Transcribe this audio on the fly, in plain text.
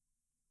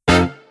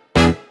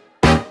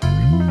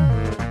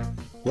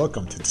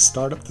Welcome to the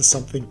Startup to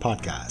Something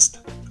podcast.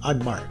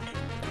 I'm Mark.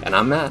 And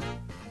I'm Matt.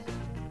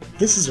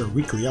 This is our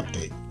weekly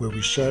update where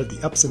we share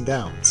the ups and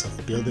downs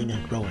of building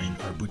and growing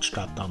our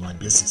bootstrapped online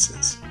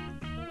businesses.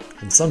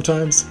 And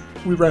sometimes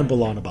we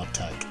ramble on about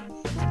tech.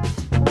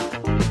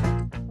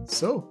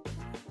 So,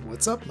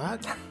 what's up,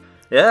 Matt?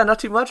 Yeah, not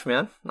too much,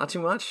 man. Not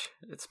too much.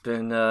 It's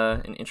been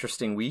an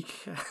interesting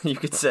week, you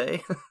could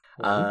say.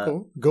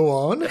 Go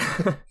on.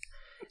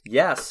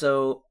 Yeah,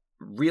 so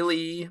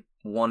really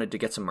wanted to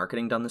get some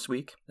marketing done this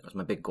week. That was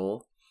my big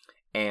goal.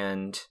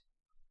 And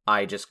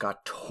I just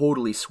got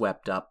totally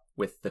swept up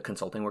with the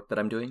consulting work that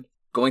I'm doing.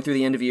 Going through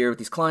the end of year with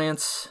these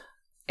clients,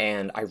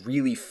 and I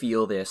really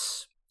feel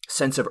this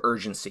sense of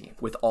urgency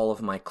with all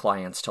of my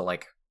clients to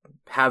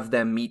have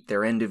them meet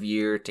their end of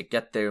year, to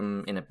get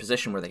them in a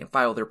position where they can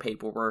file their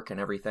paperwork and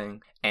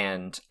everything.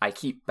 And I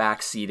keep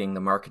backseating the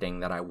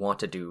marketing that I want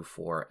to do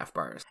for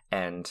FBars.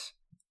 And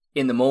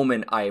in the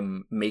moment,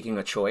 I'm making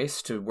a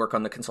choice to work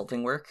on the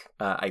consulting work.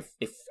 I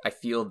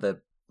feel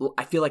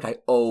like I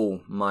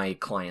owe my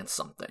clients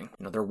something.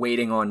 You know, they're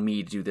waiting on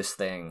me to do this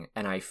thing,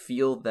 and I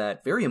feel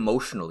that very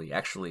emotionally.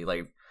 Actually,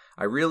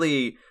 I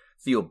really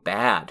feel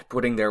bad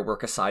putting their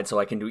work aside so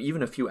I can do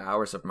even a few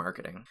hours of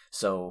marketing.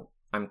 So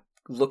I'm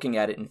looking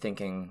at it and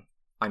thinking,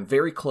 I'm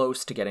very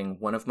close to getting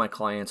one of my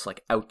clients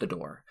out the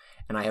door,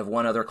 and I have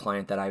one other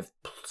client that I've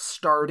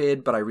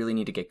started, but I really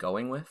need to get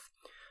going with.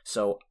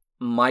 So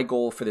my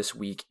goal for this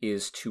week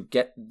is to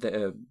get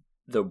the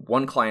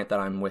one client that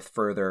I'm with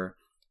further,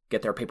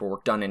 get their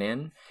paperwork done and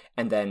in,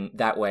 and then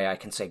that way I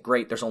can say,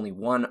 great, there's only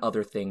one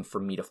other thing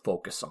for me to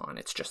focus on.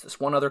 It's just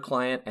this one other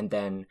client, and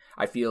then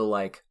I feel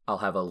like I'll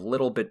have a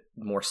little bit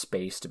more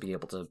space to be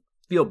able to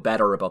feel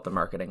better about the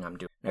marketing I'm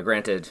doing. Now,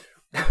 granted,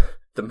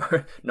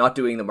 not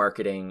doing the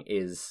marketing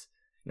is,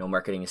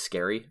 marketing is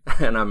scary,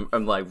 and I'm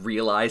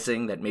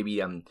realizing that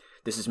maybe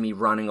this is me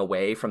running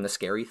away from the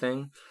scary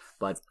thing,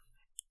 but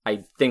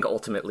I think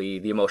ultimately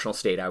the emotional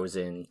state I was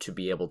in to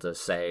be able to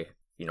say,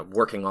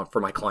 working on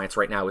for my clients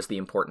right now is the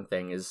important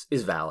thing is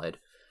valid.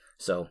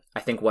 So I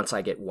think once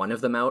I get one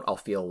of them out, I'll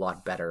feel a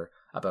lot better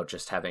about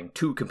just having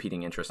two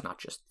competing interests, not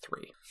just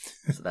three.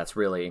 So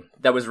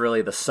that was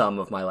really the sum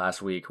of my last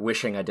week,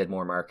 wishing I did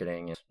more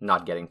marketing and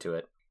not getting to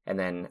it. And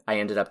then I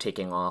ended up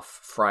taking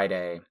off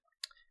Friday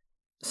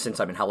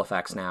since I'm in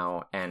Halifax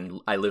now, and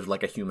I lived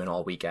like a human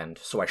all weekend.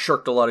 So I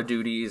shirked a lot of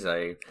duties.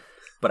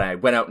 But I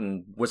went out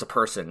and was a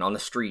person on the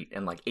street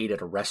and ate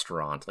at a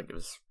restaurant. It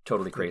was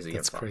totally crazy.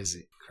 That's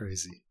crazy.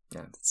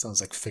 Yeah, it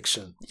sounds like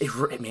fiction.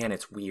 Man,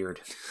 it's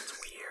weird. It's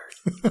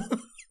weird.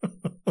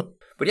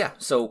 But yeah,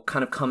 so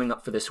kind of coming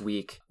up for this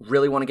week,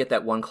 really want to get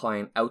that one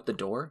client out the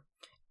door,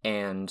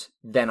 and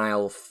then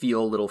I'll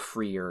feel a little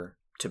freer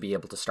to be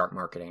able to start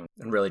marketing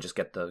and really just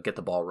get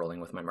the ball rolling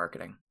with my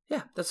marketing.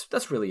 Yeah,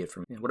 that's really it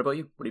for me. What about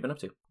you? What have you been up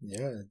to?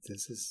 Yeah,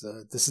 this is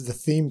the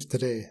theme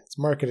today. It's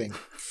marketing.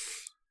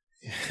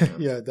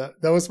 Yeah,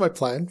 that was my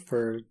plan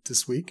for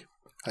this week.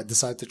 I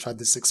decided to try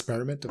this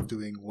experiment of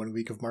doing 1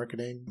 week of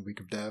marketing, 1 week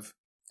of dev,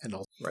 and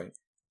all. Right.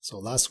 So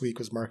last week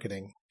was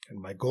marketing,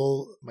 and my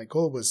goal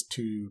was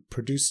to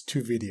produce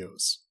 2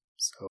 videos.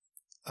 So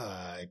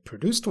I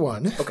produced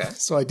one. Okay.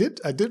 So I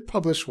did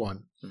publish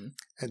one, mm-hmm.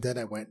 And then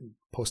I went and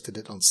posted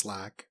it on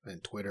Slack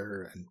and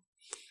Twitter and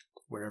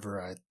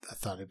wherever I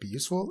thought it'd be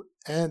useful,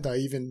 and I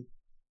even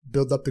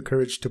built up the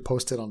courage to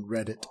post it on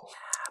Reddit.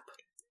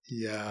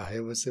 Yeah,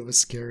 it was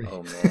scary.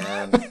 Oh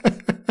man!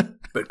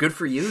 But good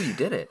for you, you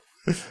did it.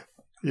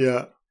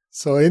 Yeah.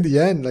 So in the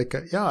end,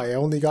 I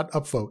only got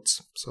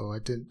upvotes. So I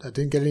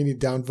didn't get any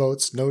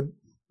downvotes. No,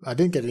 I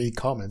didn't get any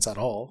comments at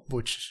all,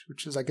 which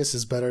is I guess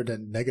is better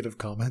than negative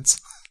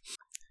comments.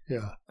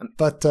 Yeah.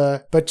 But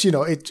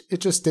it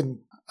just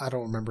didn't. I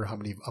don't remember how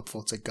many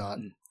upvotes it got.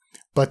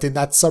 But in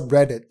that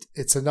subreddit,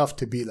 it's enough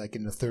to be in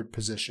the 3rd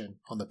position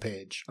on the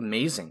page.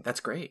 Amazing. That's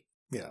great.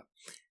 Yeah.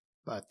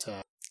 But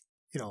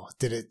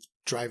did it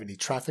drive any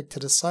traffic to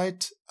the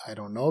site? I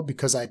don't know,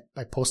 because I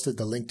posted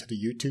the link to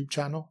the YouTube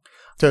channel,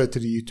 to the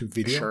YouTube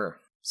video. Sure.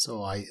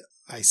 So I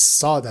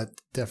saw that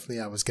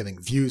definitely I was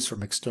getting views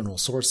from external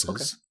sources.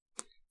 Okay.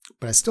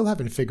 But I still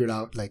haven't figured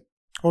out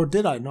or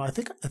did I? No, I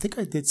think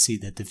I did see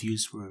that the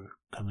views were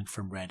coming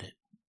from Reddit.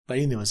 But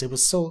anyways, it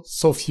was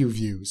so few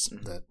views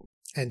that.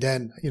 And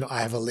then,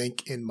 I have a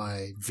link in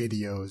my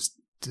video's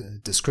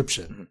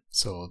description. Mm-hmm.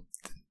 So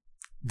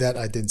that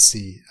I didn't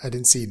see. I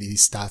didn't see any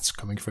stats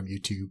coming from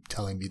YouTube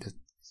telling me that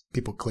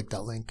people clicked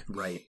that link.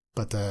 Right.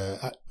 But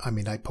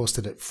I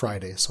posted it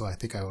Friday, so I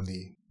think I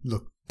only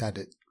looked at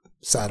it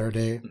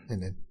Saturday,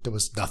 and there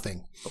was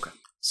nothing. Okay.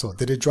 So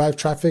did it drive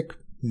traffic?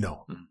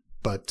 No. Mm-hmm.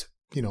 But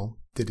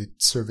did it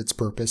serve its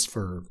purpose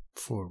for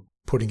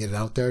putting it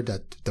out there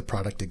that the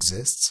product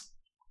exists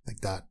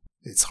like that?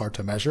 It's hard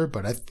to measure,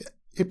 but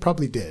it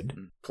probably did.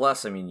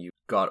 Plus, you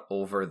got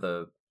over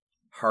the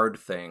hard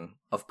thing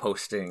of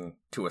posting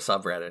to a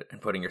subreddit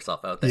and putting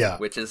yourself out there,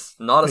 which is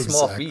not a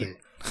small feat.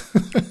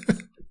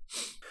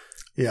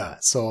 Yeah.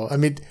 So,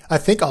 I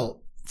think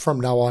from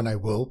now on, I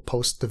will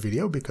post the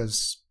video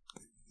because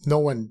no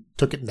one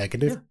took it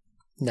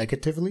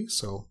negatively.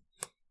 So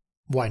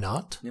why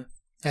not? Yeah.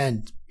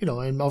 And,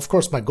 and of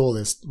course my goal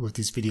is with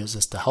these videos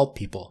is to help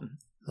people.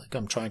 Like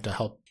I'm trying to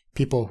help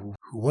people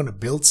who want to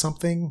build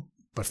something,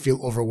 but feel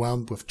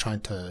overwhelmed with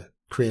trying to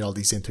create all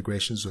these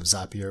integrations with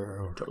Zapier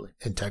or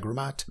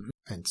Integromat.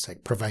 And it's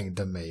like providing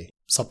them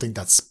something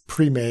that's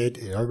pre-made.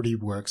 It already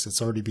works.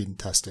 It's already been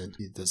tested.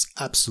 There's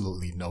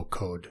absolutely no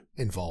code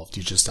involved.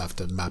 You just have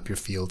to map your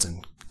fields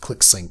and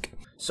click sync.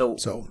 So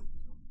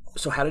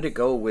how did it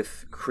go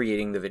with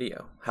creating the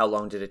video? How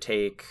long did it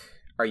take?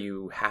 Are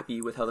you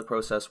happy with how the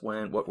process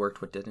went? What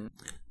worked, what didn't?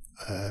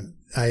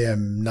 I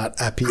am not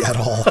happy at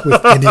all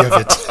with any of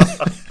it.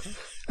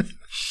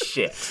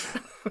 Shit.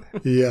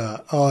 Yeah.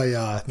 Oh,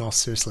 yeah. No,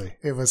 seriously.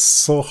 It was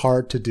so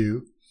hard to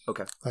do.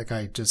 Okay. Like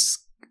it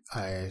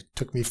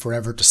took me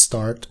forever to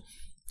start.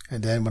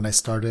 And then when I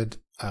started,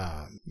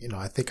 I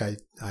think I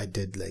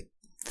did like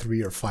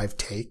 3 or 5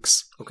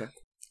 takes. Okay.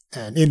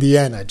 And in the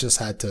end, I just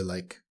had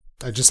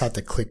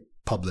to click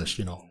publish,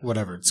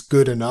 whatever. It's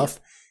good enough,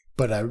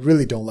 but I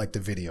really don't like the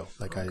video.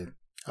 Like I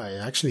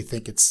actually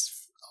think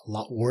it's a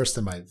lot worse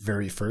than my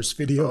very first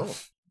video. Oh.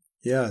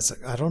 Yeah, it's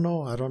like I don't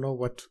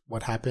know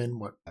what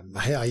happened.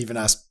 I even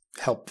asked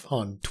help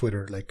on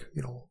Twitter, like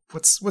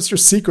what's your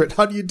secret?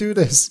 How do you do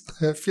this?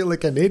 I feel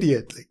like an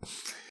idiot.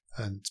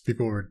 And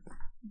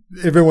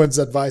everyone's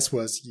advice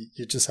was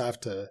you just have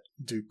to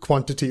do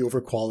quantity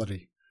over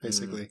quality,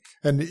 basically.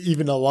 And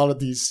even a lot of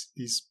these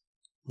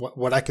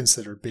what I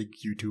consider big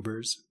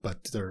YouTubers,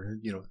 but they're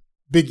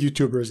big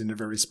YouTubers in a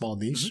very small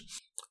niche.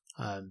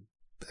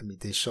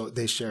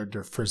 They shared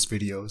their first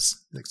videos.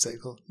 Like say,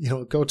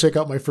 go check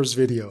out my first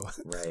video.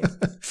 Right.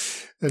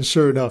 And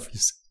sure enough, you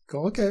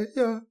go, okay,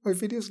 yeah, my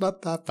video's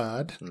not that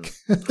bad.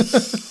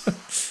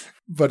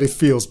 But it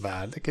feels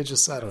bad. Like I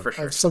don't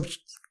know.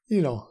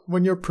 Sure.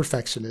 When you're a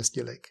perfectionist,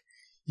 you're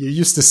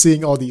used to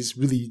seeing all these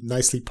really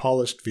nicely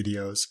polished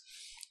videos.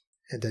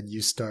 And then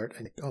you start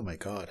and oh my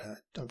God,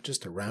 I'm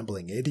just a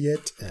rambling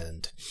idiot.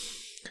 And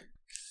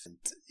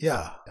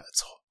yeah,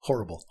 it's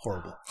horrible.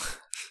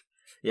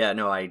 Yeah,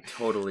 no, I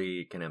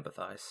totally can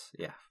empathize.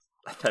 Yeah.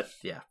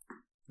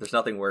 There's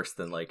nothing worse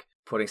than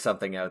putting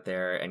something out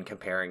there and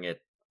comparing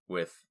it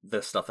with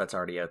the stuff that's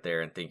already out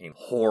there and thinking,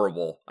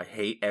 horrible. I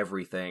hate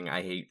everything.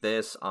 I hate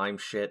this. I'm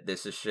shit.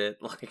 This is shit.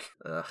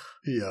 Ugh.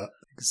 Yeah,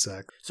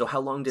 exactly. So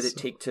how long did it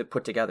take to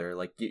put together?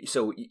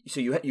 So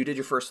you did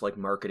your first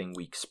marketing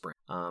week sprint.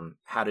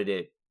 How did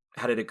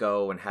it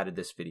go and how did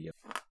this video?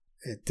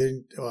 It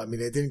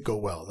didn't go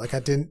well.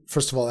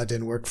 First of all, I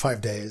didn't work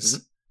 5 days.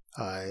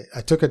 Mm-hmm.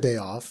 I took a day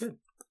off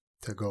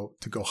to go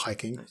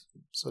hiking. Nice.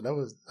 So that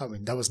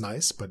was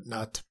nice, but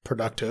not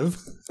productive.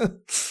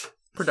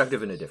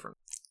 Productive in a different.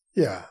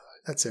 Yeah,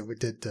 that's it. We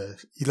did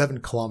the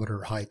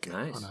 11-kilometer hike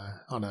nice.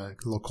 on a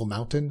local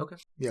mountain. Okay.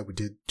 Yeah, we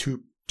did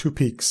two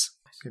peaks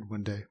in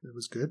one day. It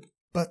was good.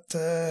 But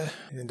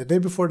and the day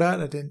before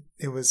that,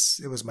 it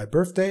was my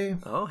birthday.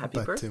 Oh,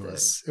 happy birthday!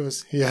 It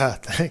was yeah,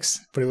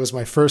 thanks. But it was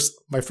my first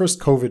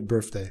COVID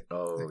birthday.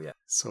 Oh yeah.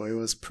 So it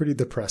was pretty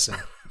depressing.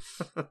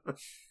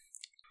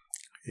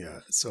 Yeah,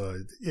 so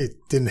it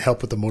didn't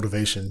help with the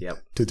motivation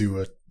to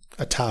do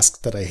a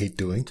task that I hate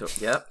doing.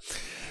 Yep.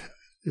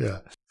 Yeah.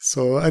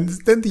 So, and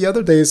then the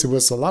other days, it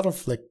was a lot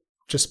of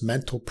just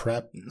mental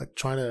prep,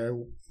 trying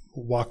to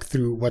walk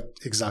through what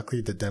exactly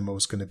the demo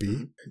is going to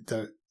be.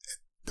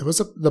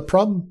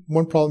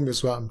 One problem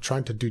is I'm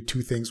trying to do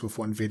 2 things with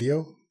one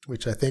video,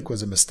 which I think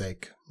was a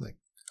mistake.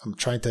 I'm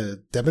trying to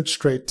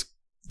demonstrate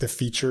the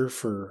feature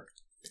for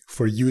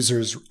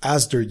users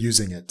as they're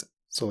using it.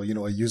 So,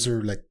 a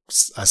user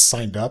has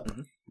signed up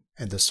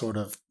and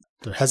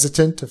they're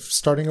hesitant of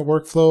starting a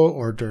workflow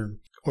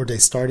or they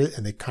start it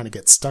and they kind of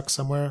get stuck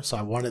somewhere. So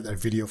I wanted a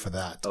video for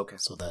that. Okay.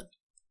 So that,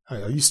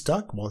 are you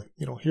stuck? Well,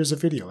 here's a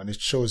video and it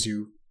shows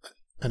you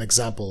an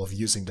example of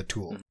using the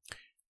tool.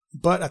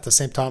 But at the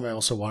same time, I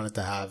also wanted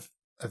to have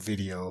a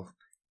video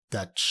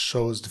that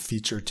shows the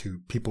feature to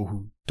people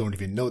who don't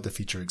even know the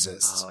feature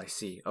exists. Oh, I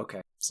see.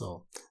 Okay.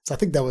 So I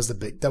think that was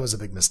a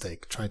big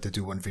mistake, trying to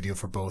do one video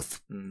for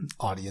both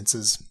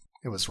audiences.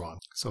 It was wrong.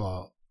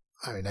 So,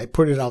 I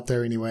put it out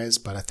there anyways,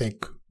 but I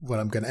think what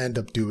I'm going to end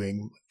up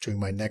doing during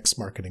my next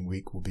marketing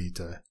week will be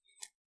to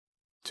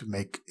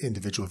make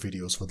individual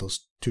videos for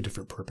those 2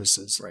 different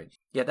purposes. Right.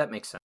 Yeah, that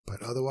makes sense.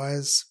 But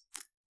otherwise,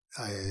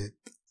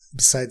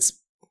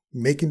 besides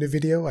making the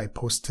video, I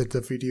posted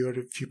the video at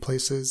a few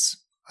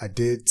places. I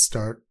did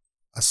start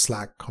a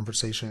Slack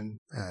conversation.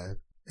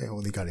 I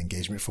only got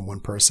engagement from one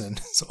person,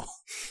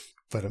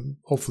 but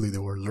hopefully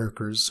there were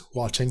lurkers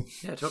watching.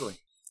 Yeah, totally.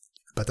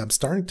 But I'm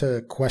starting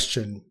to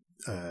question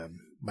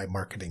my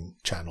marketing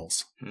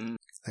channels.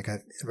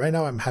 Right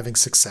now, I'm having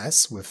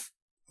success with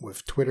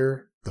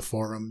Twitter, the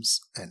forums,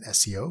 and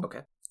SEO.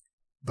 Okay.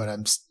 But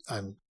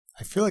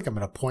I feel like I'm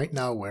at a point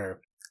now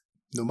where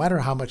no matter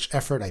how much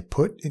effort I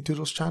put into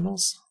those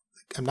channels,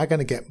 I'm not going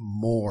to get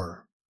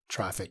more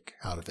traffic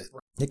out of it.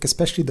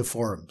 Especially the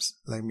forums.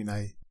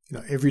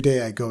 Every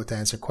day I go to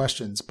answer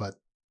questions, but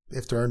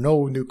if there are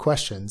no new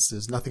questions,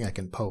 there's nothing I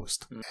can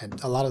post.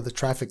 And a lot of the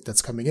traffic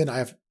that's coming in,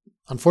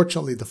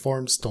 unfortunately, the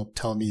forums don't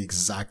tell me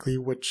exactly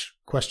which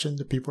question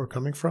the people are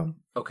coming from.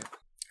 Okay.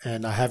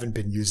 And I haven't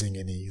been using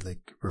any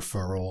like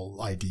referral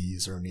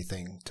IDs or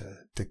anything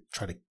to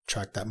try to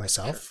track that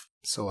myself. Sure.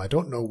 So I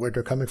don't know where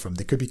they're coming from.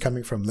 They could be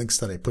coming from links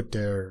that I put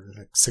there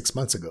like 6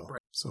 months ago. Right.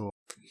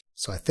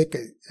 So I think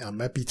it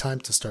might be time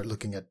to start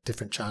looking at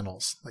different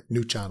channels, like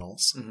new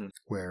channels,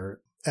 where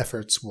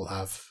efforts will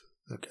have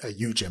a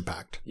huge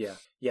impact. Yeah,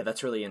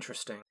 that's really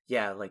interesting.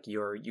 Yeah, like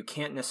you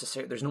can't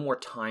necessarily, there's no more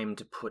time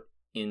to put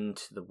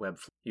into the web.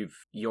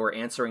 You're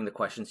answering the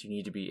questions you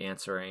need to be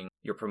answering.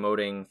 You're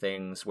promoting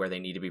things where they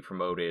need to be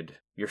promoted.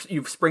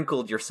 You've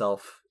sprinkled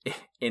yourself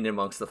in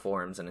amongst the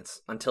forums, and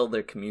it's until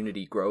the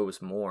community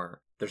grows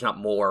more, there's not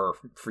more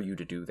for you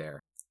to do there.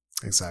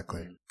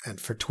 Exactly. And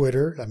for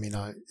Twitter, I mean,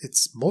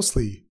 it's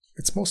mostly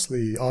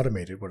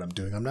automated what I'm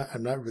doing.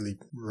 I'm not really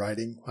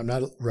writing. I'm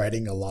not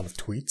writing a lot of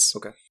tweets.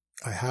 Okay.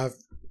 I have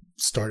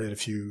started a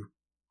few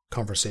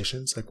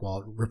conversations like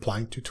while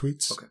replying to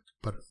tweets. Okay.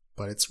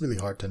 But it's really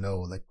hard to know,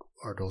 like,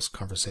 are those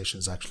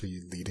conversations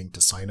actually leading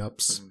to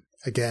signups?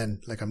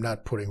 Again, like, I'm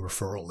not putting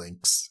referral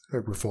links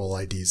or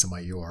referral IDs in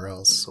my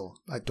URLs, so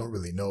I don't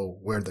really know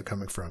where they're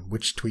coming from,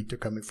 which tweet they're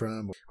coming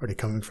from. Are they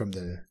coming from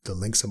the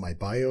links in my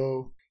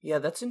bio? Yeah,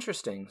 that's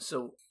interesting.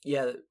 So,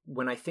 yeah,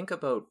 when I think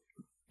about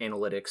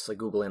analytics, like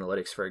Google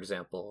Analytics, for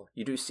example,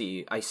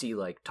 I see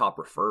like top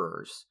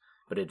referrers,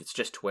 but it's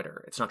just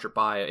Twitter. It's not your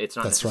bio. It's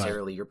not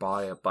necessarily your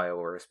bio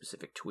or a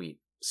specific tweet.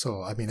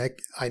 So, I mean,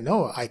 I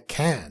know I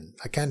can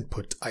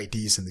put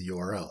IDs in the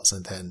URLs,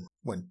 and then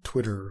when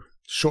Twitter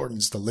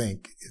shortens the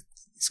link,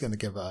 it's going to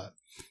give a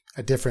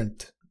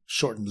different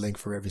shortened link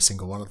for every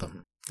single one of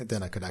them. And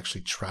then I could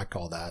actually track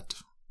all that.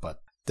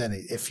 But then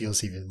it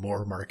feels even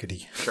more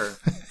markety. Sure.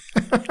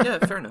 Yeah,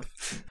 fair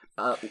enough.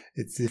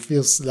 It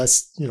feels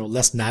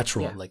less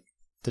natural, like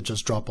to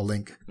just drop a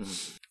link.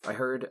 I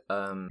heard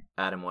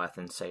Adam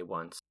Wathan say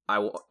once,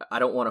 I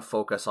don't want to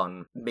focus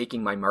on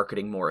making my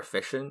marketing more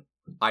efficient.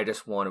 I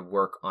just want to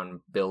work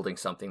on building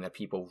something that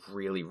people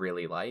really,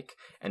 really like,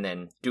 and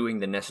then doing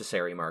the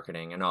necessary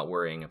marketing and not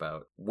worrying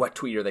about what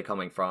tweet are they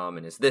coming from,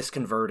 and is this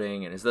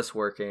converting, and is this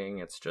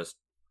working. I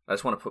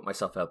just want to put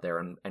myself out there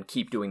and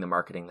keep doing the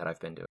marketing that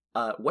I've been doing.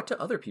 What do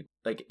other people,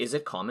 like, is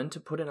it common to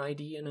put an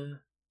ID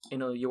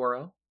in a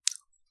URL?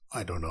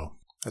 I don't know.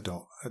 I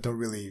don't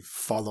really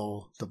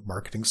follow the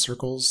marketing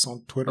circles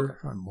on Twitter.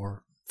 Okay. I'm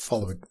more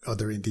following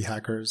other indie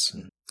hackers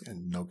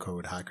and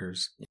no-code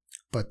hackers.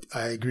 But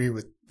I agree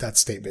with that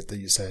statement that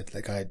you said.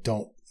 Like, I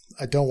don't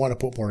want to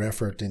put more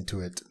effort into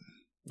it.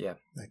 Yeah.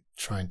 Like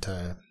trying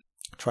to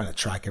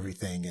track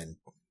everything and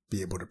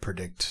be able to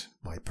predict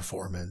my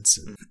performance.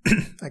 And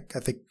I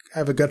think I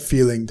have a gut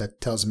feeling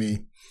that tells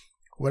me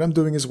what I'm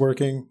doing is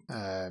working.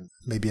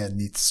 Maybe I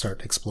need to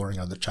start exploring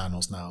other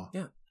channels now.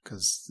 Yeah.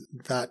 Because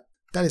that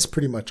is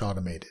pretty much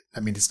automated. I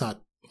mean, it's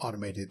not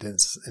automated in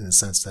the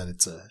sense that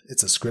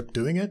it's a script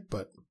doing it,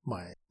 but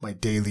my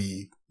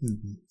daily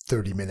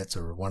 30 minutes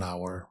or 1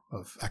 hour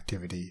of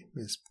activity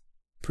is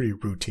pretty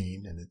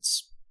routine, and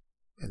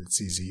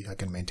it's easy. I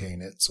can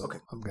maintain it. So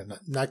I'm gonna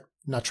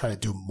not try to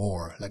do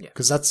more, like,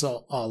 because that's a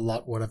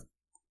lot what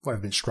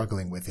I've been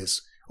struggling with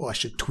is, I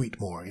should tweet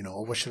more,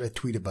 what should I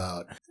tweet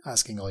about?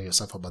 Asking all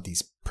yourself about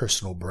these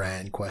personal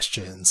brand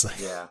questions.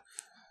 Like,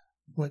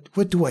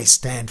 what do I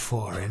stand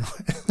for? And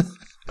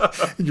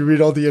you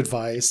read all the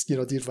advice, the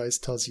advice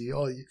tells you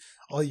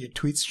all your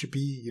tweets should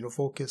be,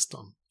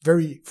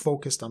 very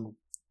focused on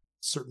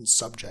certain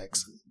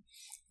subjects.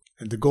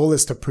 And the goal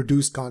is to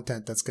produce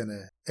content that's going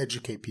to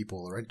educate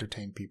people or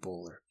entertain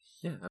people.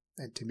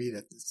 And to me,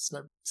 it's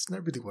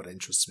not really what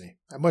interests me.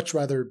 I much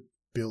rather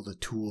build a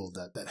tool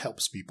that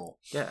helps people.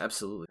 Yeah,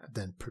 absolutely.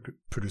 Than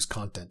produce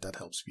content that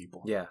helps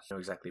people. Yeah, no,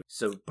 exactly.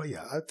 But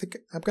yeah, I think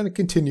I'm going to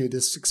continue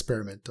this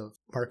experiment of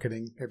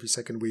marketing every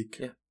second week.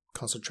 Yeah.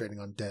 Concentrating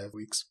on dev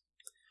weeks.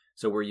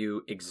 So were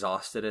you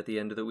exhausted at the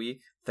end of the week?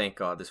 Thank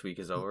God this week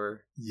is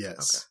over.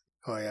 Yes.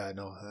 Okay. Oh yeah,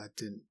 no, I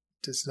didn't.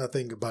 There's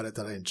nothing about it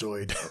that I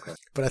enjoyed. Okay.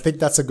 But I think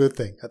that's a good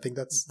thing. I think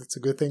that's a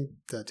good thing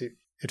that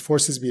it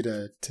forces me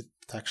to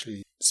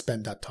actually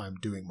spend that time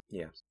doing more.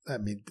 Yeah. I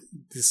mean,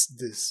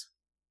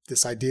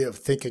 this idea of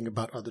thinking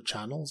about other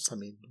channels,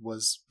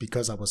 was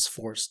because I was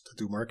forced to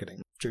do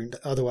marketing.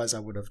 Otherwise, I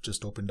would have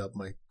just opened up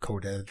my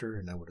code editor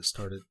and I would have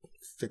started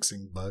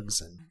fixing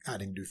bugs and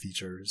adding new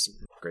features.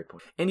 Great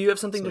point. And you have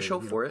something to show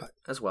for it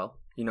as well.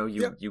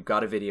 You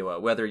got a video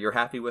out. Whether you're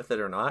happy with it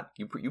or not,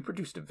 you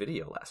produced a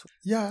video last week.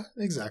 Yeah,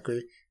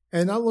 exactly.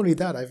 And not only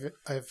that,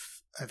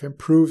 I've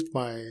improved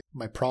my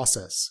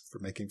process for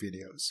making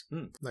videos.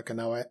 Like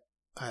now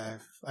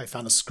I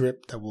found a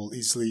script that will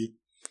easily,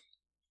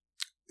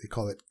 they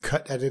call it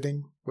cut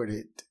editing, where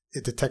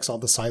it detects all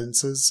the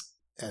silences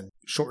and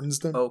shortens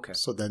them. Okay.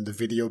 So then the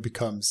video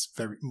becomes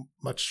very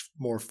much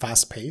more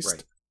fast paced.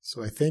 Right.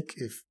 So I think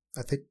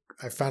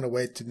I found a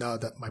way to now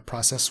that my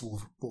process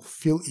will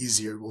feel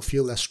easier, will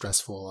feel less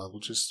stressful. I will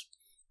just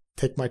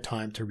take my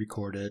time to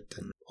record it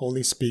and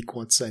only speak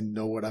once I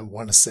know what I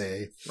want to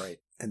say. Right.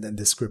 And then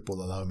the script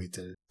will allow me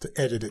to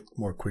edit it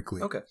more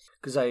quickly. Okay.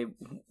 Because I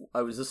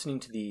was listening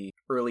to the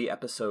early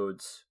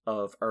episodes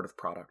of Art of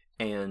Product,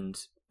 and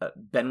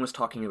Ben was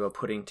talking about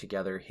putting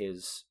together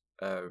his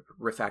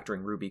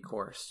refactoring Ruby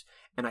course,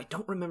 and I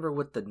don't remember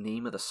what the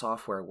name of the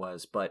software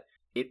was, but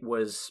it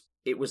was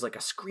like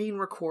a screen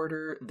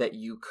recorder that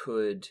you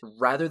could,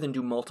 rather than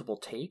do multiple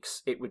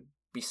takes, it would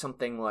be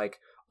something like,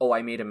 oh,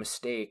 I made a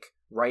mistake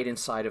right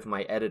inside of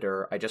my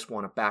editor. I just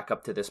want to back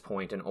up to this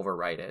point and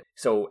overwrite it.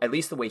 So at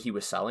least the way he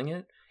was selling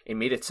it, it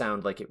made it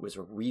sound like it was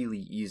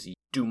really easy.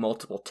 Do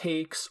multiple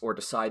takes or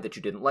decide that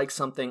you didn't like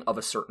something of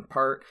a certain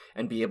part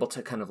and be able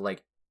to kind of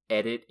like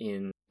edit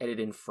in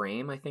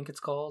frame, I think it's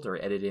called, or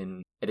edit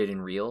in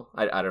reel.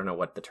 I don't know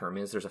what the term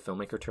is. There's a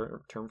filmmaker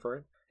term for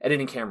it.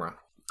 Edit in camera.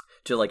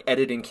 To like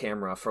edit in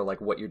camera for like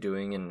what you're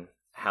doing and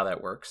how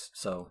that works.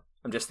 So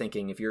I'm just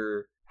thinking,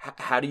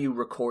 how do you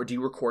record? Do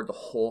you record the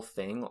whole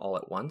thing all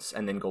at once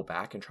and then go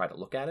back and try to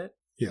look at it?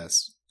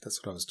 Yes, that's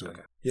what I was doing.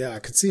 Okay. Yeah, I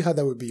could see how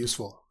that would be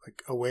useful.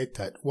 Like a way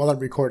that while I'm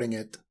recording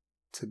it,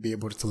 to be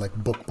able to like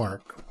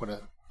bookmark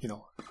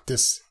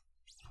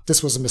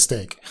this was a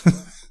mistake.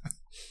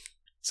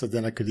 So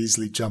then I could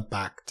easily jump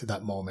back to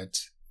that moment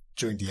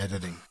during the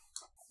editing.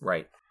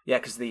 Right. Yeah,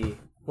 because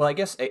I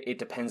guess it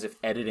depends if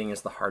editing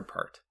is the hard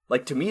part.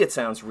 Like, to me, it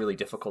sounds really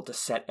difficult to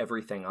set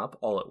everything up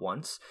all at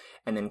once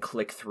and then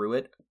click through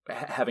it,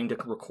 having to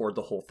record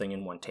the whole thing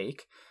in one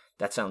take.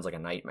 That sounds like a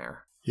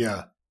nightmare.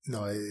 Yeah.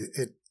 No,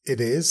 it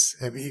is.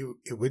 I mean,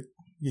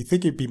 you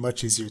think it'd be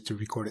much easier to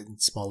record it in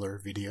smaller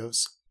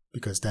videos,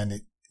 because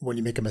then when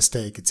you make a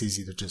mistake, it's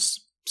easy to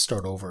just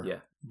start over. Yeah.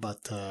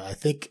 But I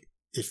think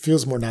it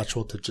feels more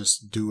natural to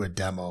just do a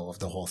demo of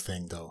the whole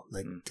thing, though.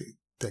 Like,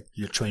 that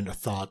your train of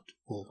thought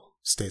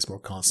stays more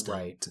constant.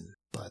 Right.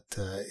 But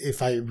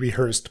if I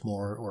rehearsed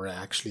more or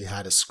actually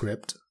had a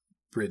script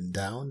written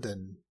down,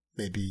 then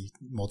maybe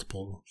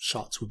multiple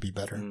shots would be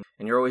better.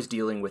 And you're always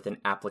dealing with an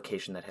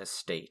application that has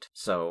state.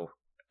 So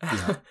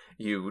yeah.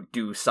 You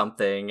do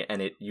something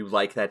and you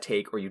like that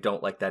take or you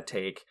don't like that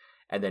take,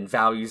 and then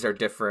values are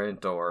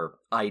different or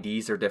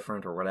IDs are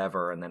different or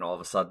whatever, and then all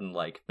of a sudden,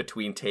 like,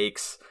 between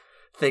takes,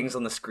 things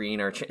on the screen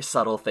are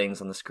subtle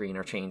things on the screen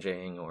are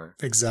changing. Or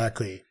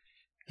exactly.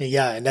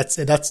 Yeah, and that's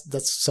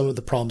some of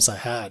the problems I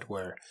had,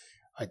 where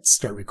I'd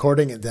start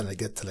recording and then I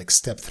get to like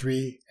step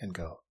 3 and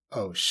go,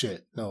 oh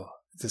shit, no,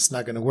 this is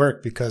not going to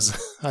work because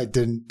I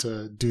didn't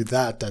do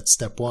that. That's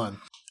step 1.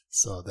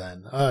 So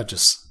then I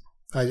just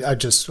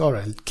all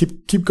right,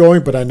 keep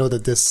going, but I know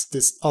that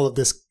this all of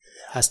this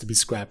has to be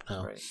scrapped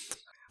now. Right.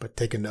 But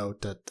take a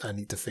note that I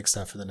need to fix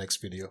that for the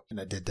next video, and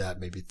I did that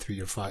maybe 3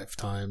 or 5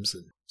 times.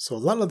 And so a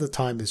lot of the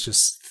time is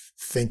just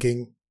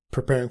thinking,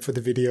 preparing for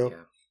the video. Yeah.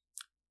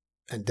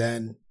 And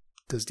then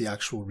there's the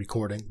actual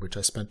recording, which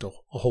I spent a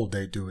whole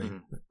day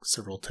doing, like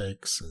several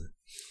takes.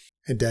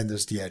 And then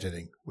there's the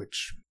editing,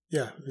 which,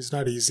 yeah, is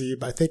not easy.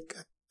 But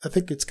I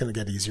think it's going to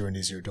get easier and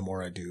easier the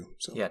more I do.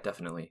 So yeah,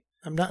 definitely.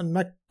 I'm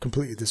not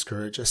completely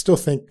discouraged. I still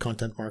think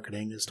content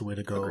marketing is the way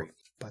to go. Agreed.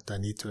 But I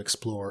need to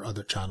explore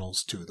other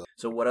channels too, though.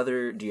 So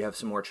do you have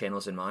some more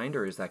channels in mind,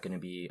 or is that going to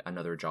be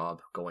another job,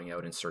 going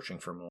out and searching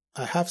for more?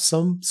 I have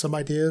some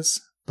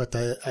ideas, but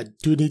I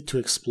do need to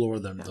explore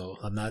them, though.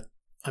 I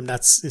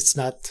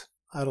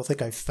don't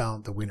think I've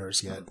found the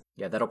winners yet.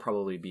 Yeah, that'll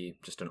probably be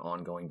just an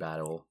ongoing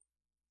battle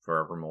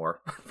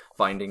forevermore.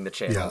 Finding the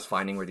channels,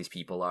 finding where these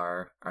people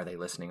are they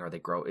listening, are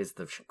they is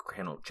the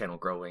channel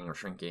growing or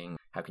shrinking?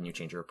 How can you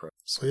change your approach?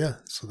 So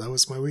that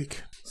was my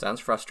week. Sounds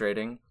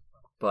frustrating,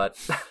 but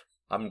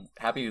I'm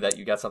happy that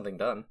you got something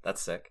done.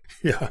 That's sick.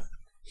 Yeah.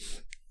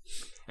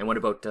 And what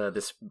about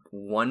this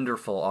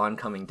wonderful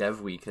oncoming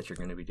Dev Week that you're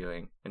going to be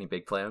doing? Any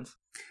big plans?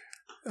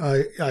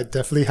 I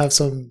definitely have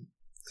some.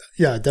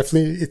 Yeah,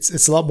 definitely.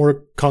 It's a lot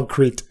more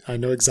concrete. I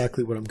know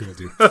exactly what I'm going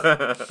to do.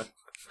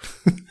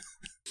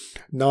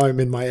 Now I'm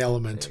in my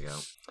element. There you go.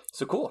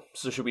 So cool.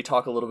 So should we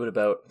talk a little bit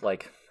about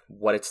like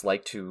what it's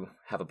like to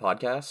have a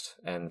podcast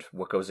and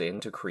what goes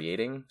into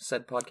creating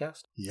said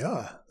podcast?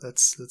 Yeah,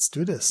 let's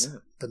do this. Yeah.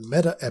 The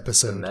meta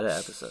episode.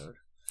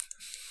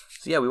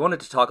 So yeah, we wanted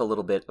to talk a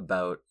little bit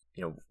about,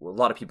 a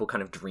lot of people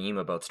kind of dream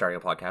about starting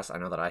a podcast. I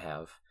know that I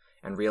have,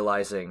 and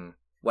realizing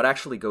what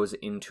actually goes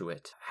into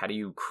it. How do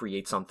you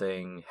create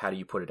something? How do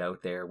you put it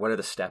out there? What are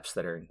the steps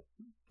that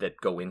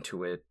go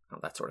into it?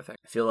 That sort of thing.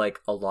 I feel like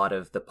a lot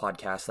of the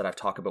podcasts that I've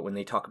talked about, when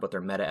they talk about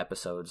their meta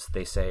episodes,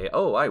 they say,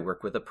 oh, I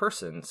work with a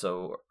person.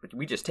 So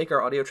we just take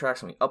our audio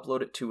tracks and we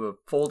upload it to a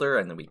folder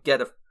and then we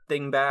get a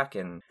thing back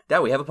and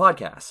now we have a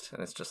podcast.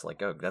 And it's just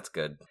like, oh, that's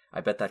good.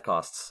 I bet that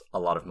costs a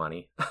lot of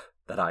money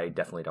that I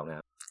definitely don't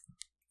have.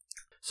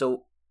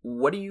 So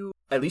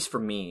at least for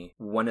me,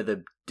 one of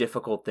the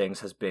difficult things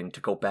has been to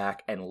go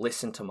back and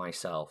listen to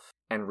myself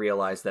and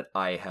realize that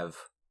I have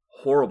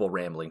horrible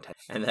rambling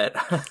and that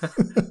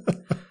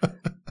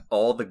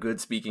all the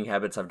good speaking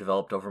habits I've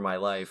developed over my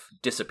life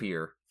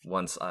disappear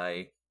once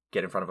I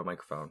get in front of a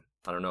microphone.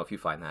 I don't know if you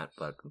find that,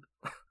 but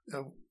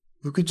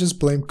we could just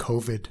blame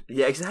COVID.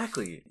 Yeah,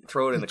 exactly.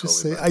 Throw it in the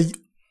just COVID. Say,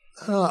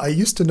 I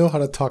used to know how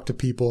to talk to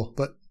people,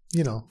 but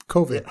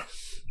COVID.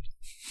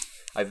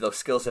 Yeah. Those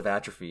skills have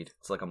atrophied.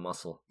 It's like a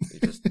muscle. You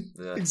just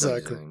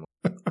exactly.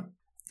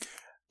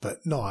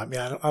 But no, I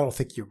mean, I don't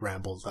think you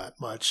ramble that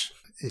much,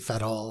 if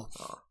at all.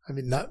 Oh. I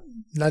mean, not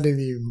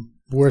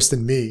worse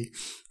than me.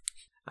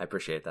 I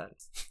appreciate that.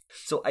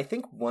 So I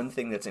think one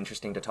thing that's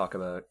interesting to talk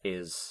about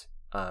is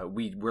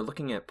we're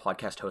looking at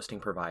podcast hosting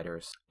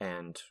providers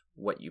and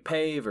what you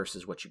pay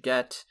versus what you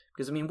get.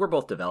 Because, I mean, we're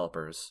both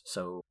developers,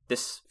 so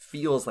this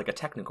feels like a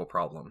technical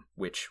problem,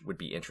 which would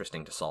be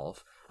interesting to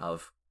solve,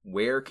 of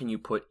where can you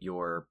put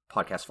your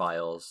podcast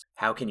files?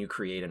 How can you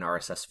create an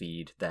RSS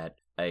feed that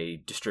a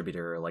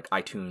distributor like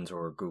iTunes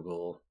or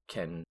Google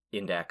can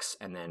index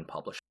and then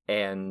publish?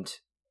 And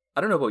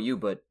I don't know about you,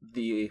 but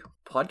the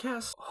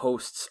podcast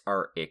hosts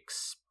are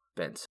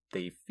expensive.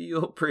 They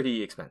feel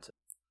pretty expensive.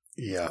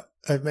 Yeah.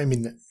 I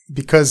mean,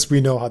 because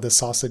we know how the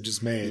sausage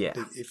is made, Yeah.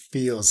 it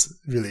feels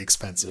really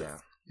expensive. Yeah.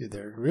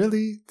 Either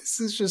really, this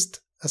is just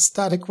a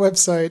static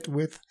website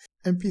with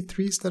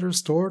MP3s that are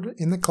stored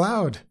in the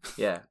cloud.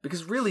 Yeah,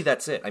 because really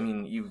that's it. I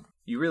mean,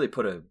 you really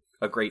put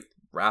a great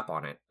wrap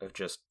on it of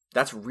just,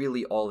 that's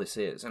really all this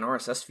is. An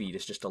RSS feed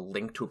is just a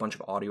link to a bunch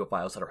of audio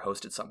files that are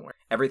hosted somewhere.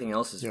 Everything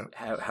else is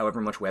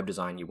however much web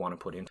design you want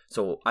to put in.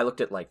 So I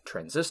looked at like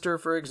Transistor,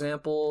 for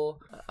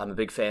example. I'm a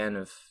big fan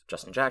of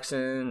Justin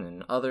Jackson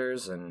and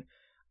others, and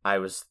I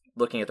was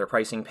looking at their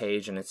pricing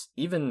page, and it's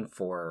even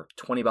for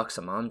 $20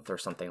 a month or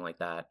something like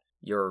that.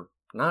 You're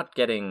not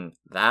getting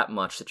that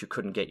much that you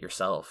couldn't get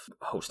yourself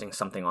hosting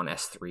something on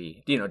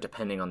S3,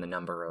 depending on the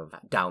number of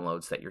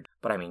downloads that you're.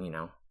 But I mean,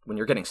 when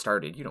you're getting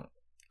started, you don't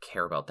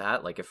care about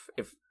that. Like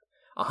if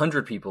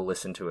 100 people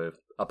listen to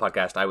a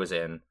podcast I was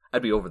in,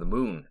 I'd be over the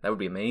moon. That would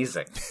be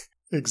amazing.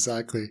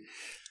 Exactly.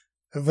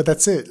 But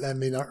that's it. I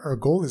mean, our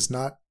goal is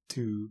not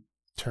to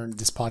turn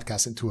this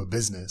podcast into a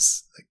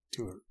business, like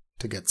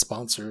to get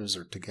sponsors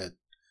or to get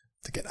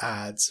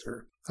ads,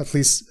 or at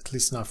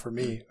least not for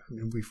me. I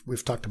mean,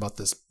 we've talked about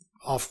this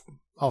off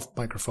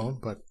microphone,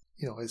 but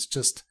it's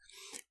just,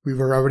 we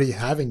were already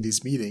having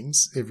these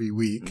meetings every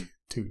week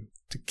to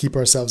keep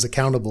ourselves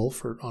accountable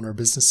on our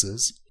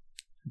businesses.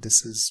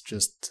 This is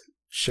just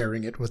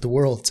sharing it with the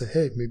world. Say,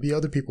 hey, maybe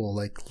other people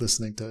like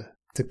listening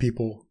to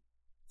people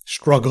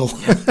struggle.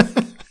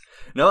 Yeah.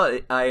 No,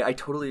 I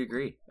totally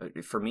agree.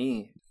 For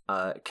me,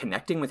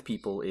 connecting with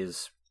people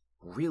is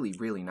really,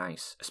 really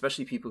nice,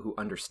 especially people who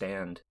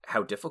understand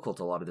how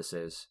difficult a lot of this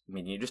is. I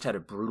mean, you just had a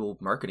brutal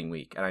marketing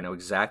week, and I know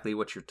exactly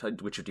what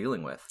you're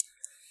dealing with.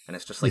 And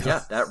it's just like,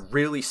 yeah, that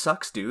really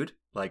sucks, dude.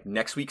 Like,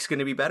 next week's going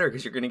to be better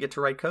because you're going to get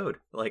to write code.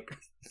 Like,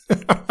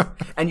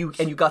 and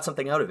you got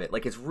something out of it.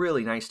 Like, it's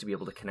really nice to be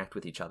able to connect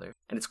with each other.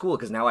 And it's cool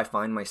because now I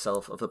find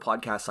myself, of the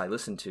podcasts I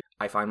listen to,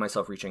 I find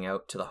myself reaching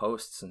out to the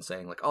hosts and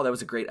saying like, oh, that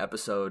was a great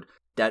episode.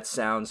 That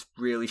sounds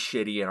really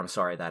shitty and I'm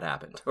sorry that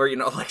happened. Or,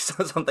 like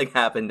something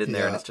happened in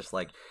there and it's just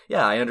like,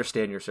 yeah, I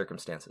understand your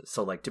circumstances.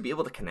 So like to be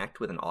able to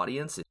connect with an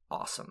audience is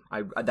awesome.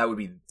 That would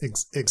be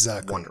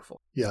exactly wonderful.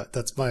 Yeah,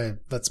 that's my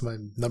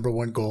number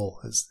one goal.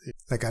 Is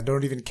like, I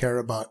don't even care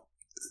about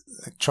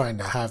like trying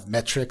to have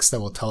metrics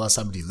that will tell us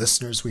how many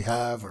listeners we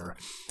have or,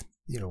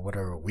 what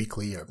are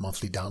weekly or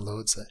monthly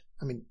downloads.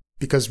 I mean,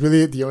 because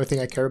really the only thing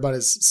I care about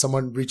is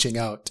someone reaching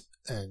out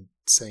and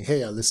saying,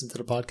 hey, I listened to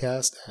the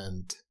podcast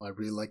and I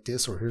really like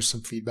this, or here's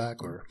some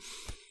feedback, or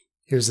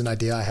here's an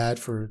idea I had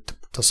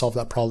to solve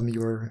that problem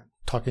you were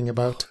talking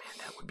about. Oh,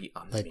 man, that would be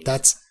amazing. Like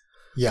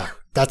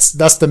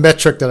that's the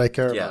metric that I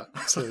care about.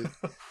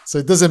 So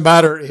it doesn't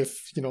matter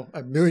if,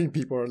 a million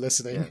people are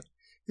listening. Yeah.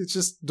 It's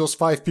just those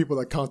 5 people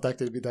that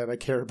contacted me that I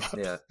care about.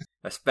 Yeah.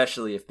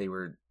 Especially if they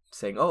were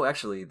saying, oh,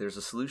 actually, there's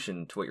a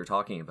solution to what you're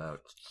talking about.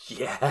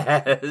 Yes.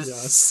 Yeah,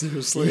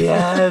 seriously.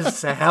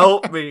 Yes.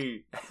 Help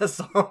me.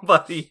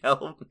 Somebody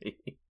help me.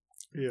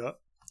 Yeah.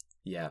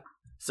 Yeah.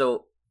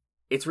 So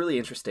it's really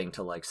interesting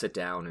to like sit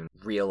down and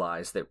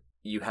realize that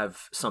you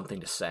have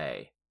something to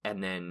say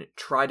and then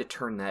try to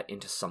turn that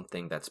into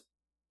something that's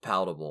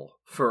palatable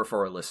for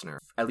a listener.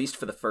 At least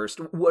for the first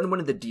one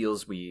of the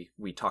deals we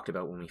talked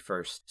about when we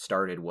first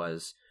started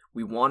was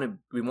we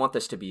want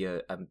this to be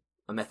a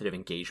method of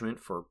engagement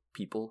for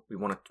people. We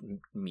want to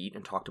meet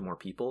and talk to more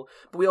people,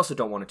 but we also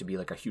don't want it to be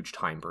like a huge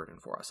time burden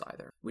for us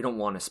either. We don't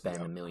want to spend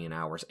a million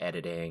hours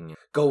editing,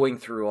 going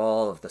through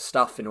all of the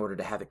stuff in order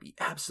to have it be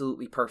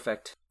absolutely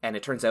perfect. And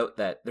it turns out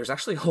that there's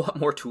actually a lot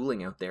more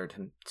tooling out there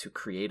to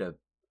create a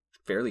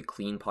fairly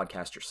clean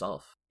podcast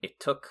yourself. It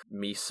took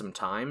me some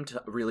time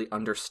to really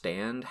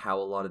understand how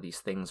a lot of these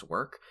things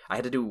work. I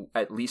had to do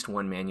at least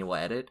one manual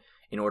edit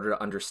in order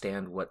to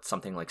understand what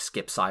something like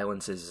skip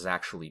silences is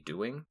actually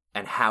doing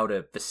and how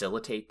to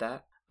facilitate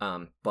that.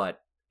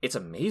 But it's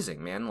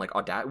amazing, man. Like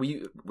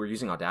we're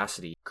using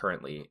Audacity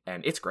currently,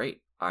 and it's great.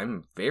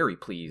 I'm very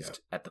pleased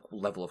at the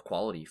level of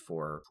quality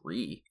for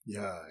free.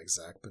 Yeah,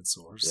 exact open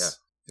source.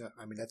 Yeah.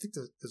 I mean, I think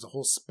there's a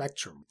whole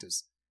spectrum.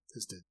 There's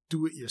the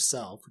do it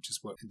yourself, which is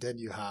what, and then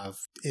you have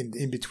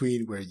in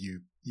between where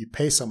you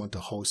pay someone to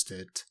host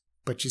it,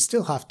 but you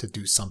still have to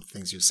do some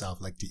things yourself,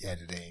 like the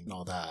editing and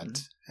all that.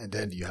 Mm-hmm. And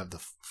then you have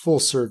the full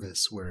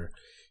service where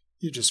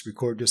you just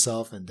record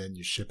yourself and then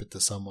you ship it to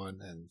someone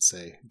and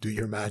say, do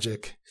your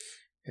magic.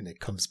 And it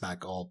comes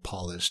back all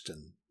polished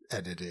and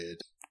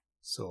edited.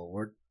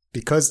 So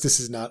because this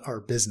is not our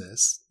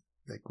business,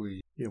 like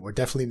we're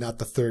definitely not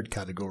the third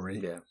category.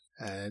 Yeah.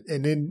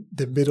 And in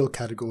the middle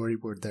category,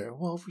 we're there.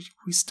 Well,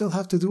 we still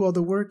have to do all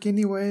the work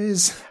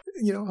anyways.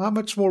 How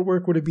much more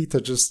work would it be to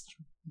just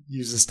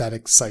use a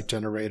static site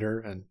generator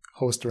and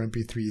host our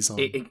MP3s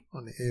in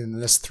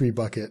an S3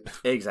 bucket?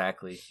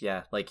 Exactly.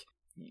 Yeah. Like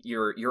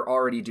you're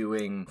already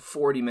doing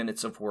 40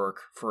 minutes of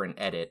work for an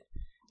edit.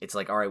 It's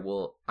like, all right,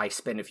 well, I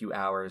spend a few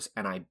hours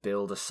and I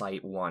build a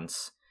site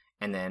once,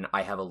 and then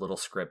I have a little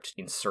script,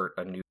 insert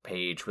a new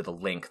page with a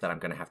link that I'm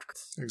going to have to...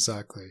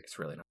 Exactly. It's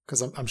really not.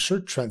 Because I'm sure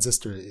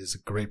Transistor is a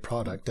great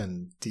product,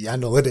 and the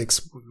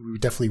analytics we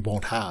definitely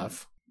won't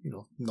have,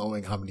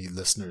 knowing how many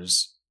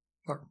listeners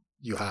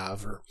you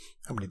have or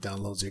how many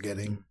downloads you're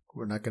getting.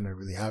 We're not going to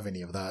really have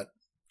any of that.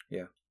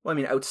 Yeah. Well, I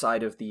mean,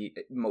 outside of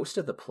most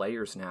of the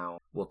players now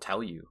will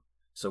tell you.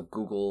 So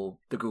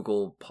the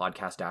Google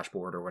podcast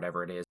dashboard or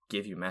whatever it is,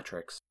 give you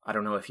metrics. I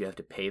don't know if you have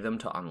to pay them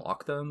to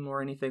unlock them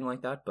or anything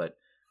like that, but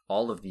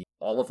all of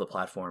the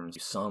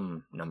platforms,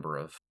 some number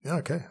of... Yeah,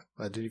 okay.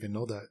 I didn't even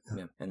know that.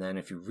 Yeah. And then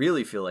if you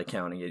really feel like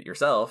counting it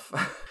yourself,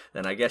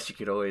 then I guess you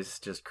could always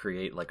just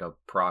create like a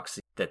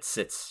proxy that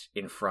sits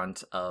in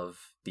front of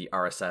the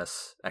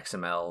RSS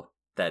XML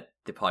that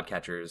the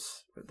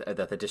podcatchers,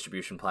 that the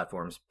distribution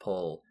platforms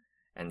pull,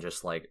 and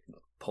just like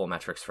pull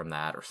metrics from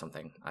that or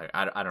something.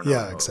 I don't know.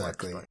 Yeah,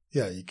 exactly. Works,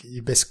 yeah,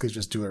 you basically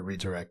just do a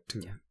redirect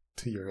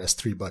to your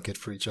S3 bucket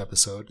for each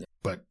episode. Yeah.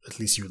 But at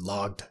least you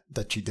logged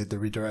that you did the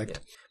redirect.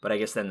 Yeah. But I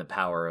guess then the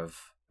power of...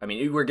 I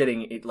mean, we're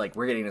getting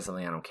to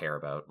something I don't care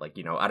about. Like,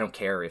 I don't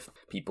care if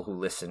people who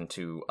listen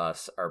to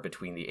us are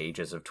between the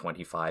ages of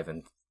 25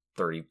 and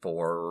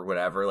 34 or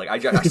whatever. Like, I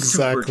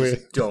super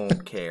just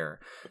don't care.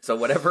 So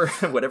whatever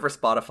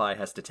Spotify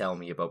has to tell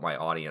me about my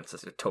audience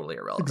is totally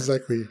irrelevant.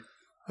 Exactly.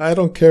 I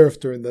don't care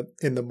if they're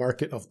in the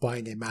market of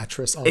buying a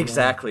mattress online.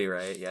 Exactly,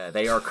 right? Yeah,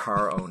 they are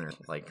car owners.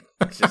 Like,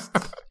 just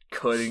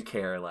couldn't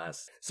care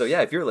less. So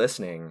yeah, if you're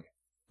listening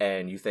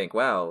and you think,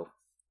 wow,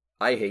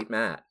 I hate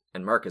Matt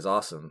and Mark is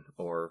awesome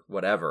or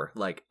whatever,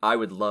 like, I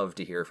would love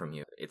to hear from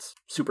you. It's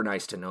super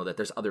nice to know that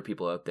there's other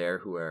people out there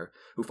who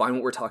find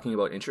what we're talking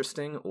about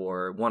interesting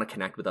or want to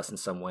connect with us in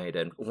some way,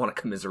 to want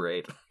to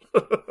commiserate.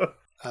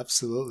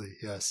 Absolutely,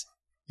 yes.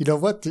 You know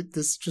what?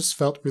 This just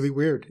felt really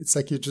weird. It's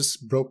like you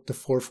just broke the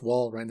fourth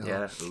wall right now.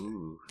 Yeah.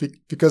 Ooh.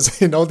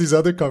 Because in all these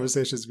other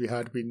conversations we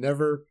had, we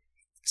never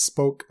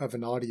spoke of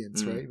an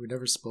audience, right? We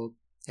never spoke.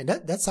 And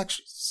that's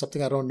actually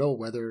something I don't know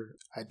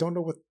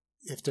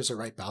if there's a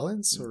right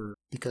balance, or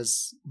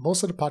because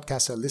most of the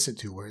podcasts I listen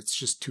to where it's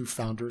just two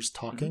founders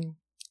talking,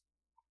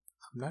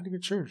 I'm not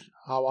even sure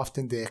how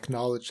often they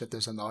acknowledge that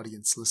there's an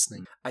audience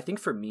listening. I think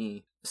for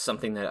me,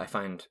 something that I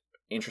find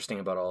interesting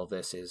about all of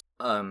this is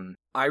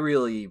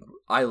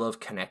I love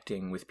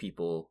connecting with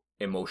people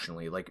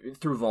emotionally, like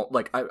through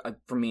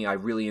for me, I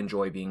really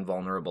enjoy being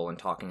vulnerable and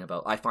talking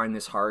about... I find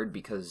this hard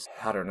because,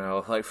 I don't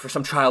know, like for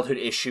some childhood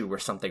issue or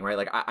something, right?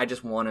 Like I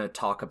just want to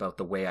talk about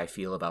the way I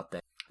feel about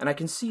things. And I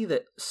can see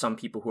that some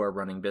people who are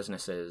running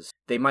businesses,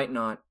 they might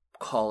not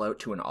call out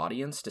to an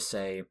audience to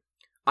say,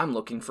 I'm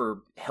looking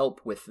for help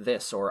with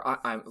this, or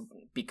I'm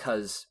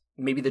because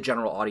maybe the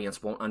general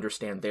audience won't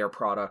understand their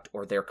product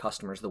or their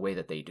customers the way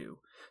that they do.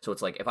 So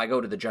it's like, if I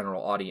go to the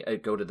general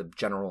audience, go to the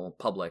general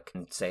public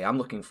and say, I'm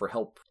looking for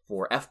help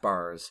for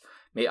FBars,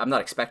 I'm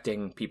not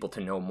expecting people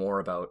to know more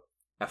about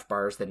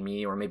FBars than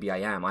me, or maybe I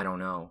am, I don't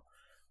know.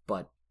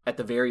 But at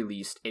the very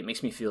least, it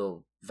makes me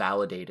feel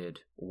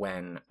validated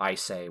when I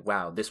say,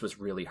 wow, this was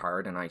really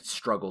hard and I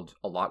struggled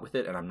a lot with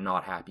it and I'm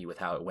not happy with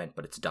how it went,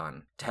 but it's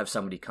done. To have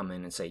somebody come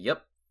in and say,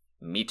 yep,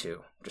 me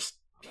too. Just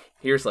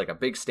here's like a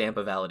big stamp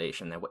of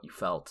validation that what you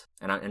felt,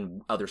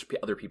 and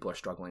other people are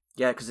struggling.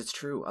 Yeah, because it's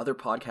true. Other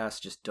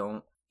podcasts just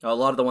don't. A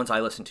lot of the ones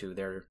I listen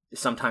to,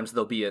 sometimes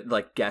they'll be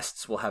like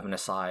guests will have an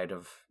aside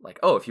of like,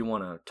 oh, if you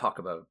want to talk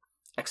about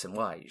X and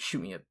Y, you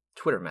shoot me a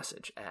Twitter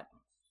message at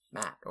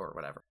Matt or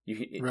whatever.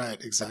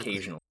 Right, exactly.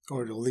 Occasional.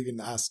 Or they'll even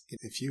ask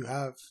if you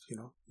have,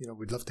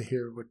 we'd love to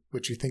hear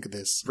what you think of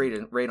this. Rate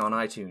on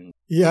iTunes.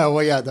 Yeah,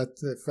 well, yeah,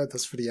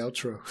 that's for the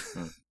outro.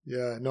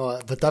 Yeah, no,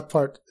 but that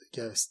part,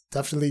 yes,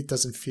 definitely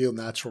doesn't feel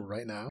natural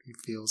right now. It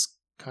feels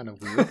kind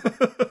of weird.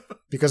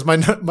 Because my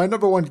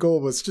number one goal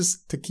was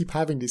just to keep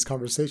having these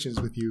conversations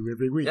with you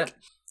every week. Yeah.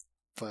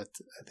 But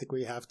I think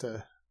we have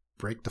to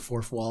break the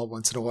fourth wall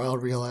once in a while,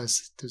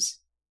 realize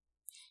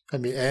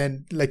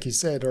and like you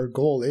said, our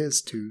goal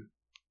is to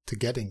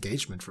get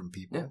engagement from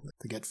people,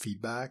 to get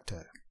feedback,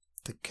 to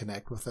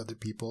connect with other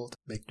people, to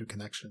make new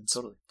connections.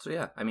 Totally. So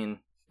yeah, I mean,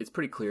 it's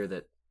pretty clear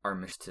that our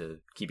mission is to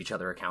keep each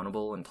other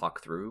accountable and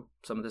talk through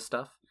some of this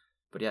stuff.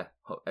 But yeah,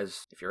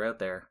 if you're out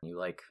there and you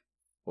like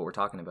what we're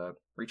talking about,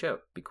 reach out.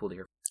 Be cool to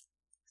hear.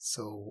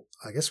 So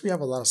I guess we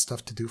have a lot of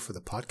stuff to do for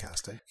the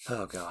podcast, eh?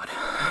 Oh God.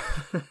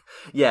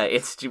 Yeah,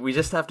 we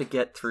just have to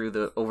get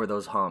through over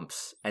those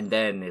humps, and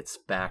then it's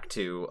back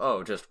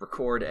to just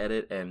record,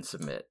 edit, and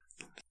submit.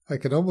 I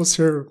can almost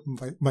hear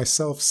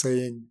myself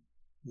saying,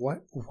 "Why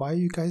are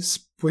you guys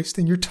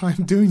wasting your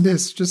time doing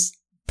this? Just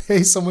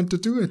pay someone to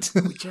do it."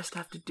 We just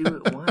have to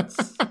do it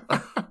once.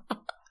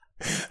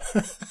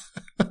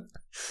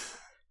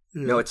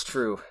 Yeah. No, it's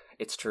true.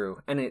 It's true.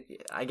 And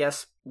I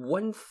guess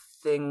one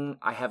thing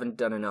I haven't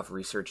done enough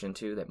research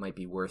into that might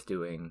be worth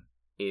doing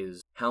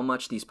is how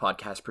much these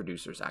podcast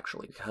producers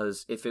actually,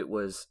 because if it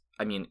was,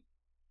 I mean,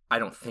 I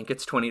don't think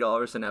it's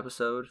 $20 an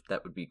episode.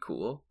 That would be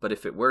cool. But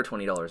if it were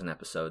 $20 an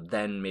episode,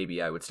 then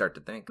maybe I would start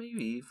to think,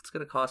 maybe if it's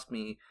going to cost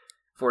me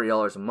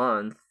 $40 a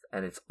month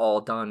and it's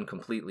all done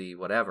completely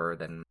whatever,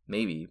 then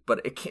maybe.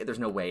 But it can't, there's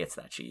no way it's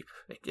that cheap.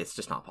 It's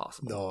just not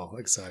possible. No,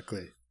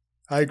 exactly.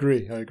 I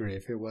agree.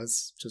 If it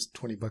was just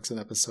 $20 an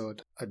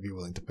episode, I'd be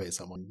willing to pay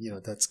someone. You know,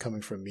 that's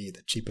coming from me,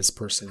 the cheapest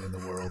person in the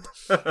world.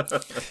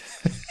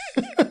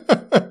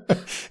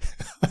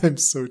 I'm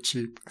so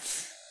cheap.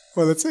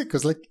 Well, that's it.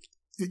 Because, like,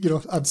 you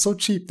know, I'm so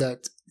cheap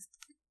that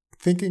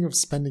thinking of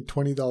spending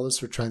 $20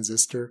 for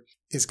Transistor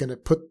is going to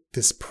put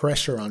this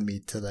pressure on me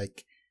to,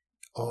 like,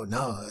 oh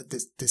no,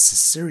 this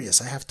is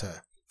serious. I have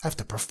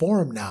to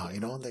perform now,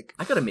 you know, like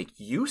I got to make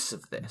use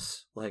of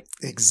this. Like,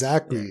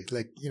 exactly. Yeah.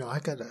 Like, you know,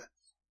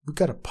 we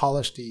got to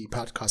polish the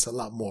podcast a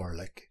lot more,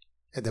 like,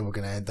 and then we're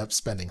going to end up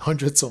spending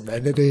hundreds on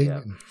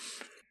editing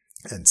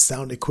and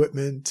sound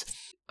equipment.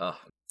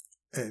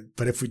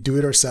 But if we do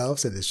it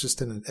ourselves and it's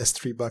just in an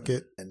S3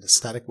 bucket and a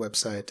static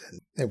website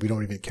and we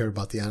don't even care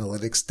about the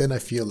analytics, then I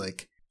feel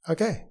like,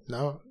 okay,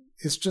 now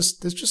it's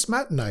just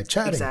Matt and I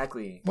chatting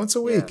exactly once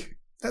a week.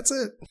 That's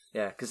it.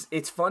 Yeah, because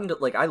it's fun to,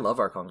 like, I love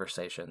our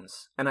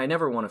conversations and I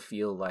never want to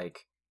feel like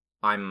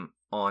I'm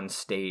on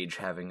stage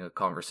having a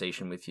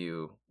conversation with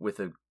you with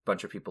a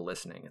bunch of people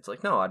listening. It's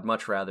like, no, I'd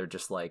much rather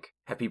just like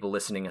have people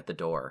listening at the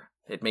door.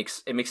 It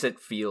makes it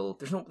feel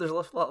there's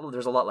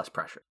a lot less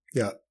pressure.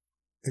 Yeah.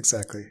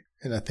 Exactly.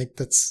 And I think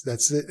that's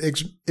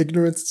it.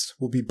 Ignorance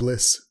will be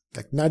bliss.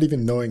 Like, not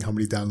even knowing how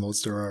many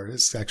downloads there are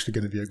is actually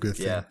going to be a good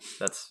thing. Yeah,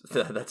 that's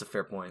a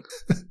fair point.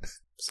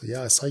 So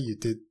yeah, I saw you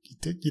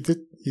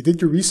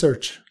did your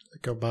research,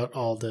 like, about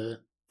all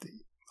the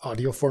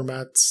audio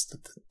formats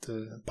that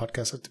the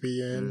podcast have to be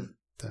in,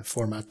 the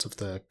formats of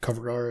the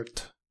cover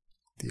art,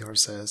 the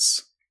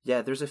RSS.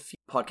 Yeah, there's a few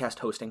podcast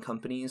hosting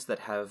companies that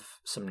have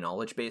some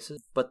knowledge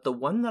bases, but the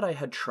one that I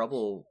had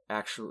trouble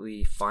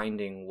actually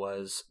finding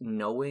was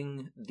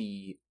knowing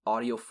the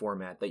audio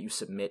format that you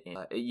submit in.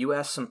 You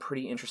asked some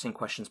pretty interesting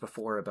questions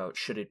before about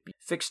should it be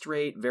fixed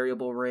rate,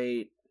 variable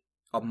rate,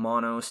 a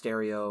mono,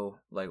 stereo,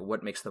 like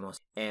what makes the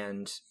most.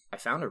 And I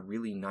found a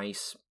really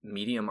nice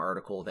Medium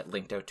article that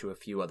linked out to a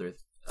few other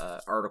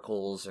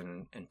articles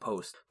and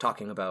posts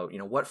talking about, you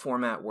know, what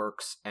format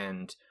works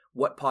and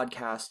what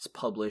podcasts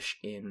publish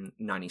in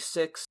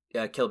 96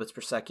 kilobits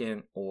per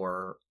second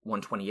or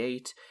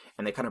 128,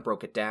 and they kind of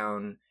broke it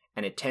down,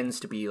 and it tends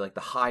to be like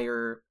the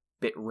higher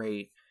bit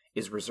rate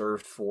is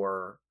reserved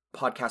for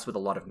podcasts with a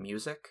lot of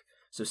music.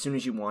 So as soon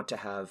as you want to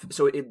have,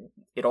 so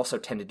it also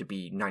tended to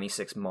be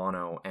 96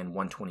 mono and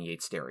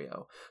 128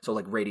 stereo. So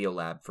like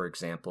Radiolab, for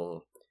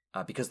example,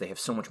 because they have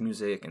so much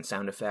music and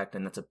sound effect,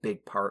 and that's a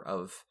big part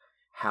of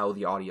how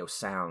the audio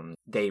sounds,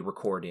 they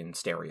record in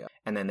stereo.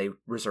 And then they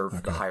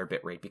reserve the higher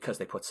bit rate because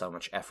they put so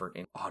much effort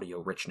in audio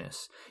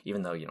richness.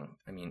 Even though, you know,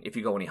 I mean, if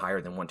you go any higher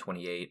than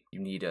 128, you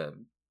need a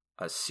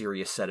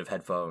serious set of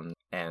headphones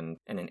and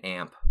an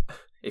amp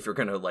if you're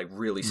going to, like,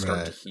 really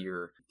start to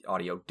hear the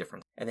audio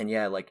difference. And then,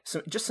 yeah, like,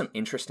 just some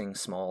interesting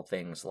small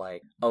things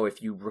like, oh,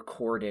 if you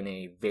record in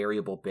a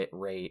variable bit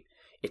rate,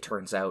 it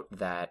turns out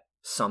that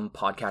some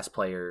podcast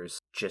players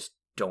just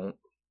don't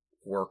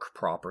work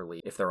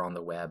properly if they're on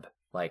the web.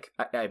 Like,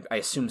 I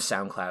assume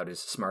SoundCloud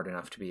is smart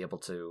enough to be able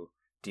to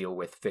deal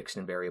with fixed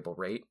and variable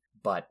rate,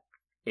 but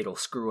it'll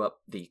screw up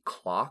the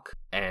clock,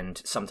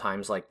 and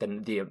sometimes, like,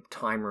 the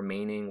time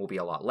remaining will be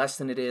a lot less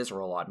than it is, or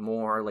a lot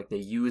more. Like, they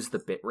use the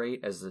bit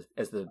rate as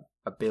the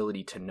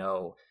ability to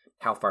know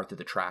how far through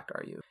the track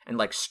are you, and,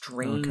 like,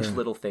 strange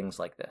little things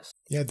like this.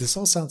 Yeah, this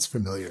all sounds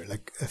familiar.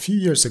 Like, a few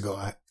years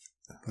ago,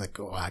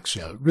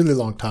 actually a really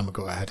long time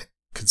ago, I had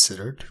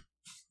considered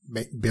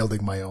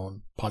building my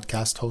own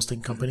podcast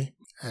hosting company.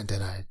 And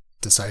then I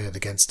decided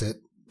against it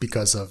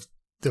because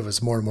there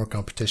was more and more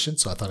competition.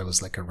 So I thought it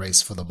was like a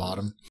race for the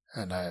bottom.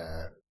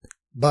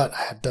 But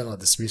I had done all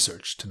this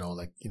research to know,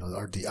 like, you know,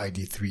 are the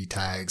ID3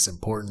 tags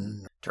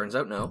important? Turns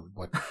out no.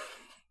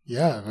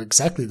 Yeah,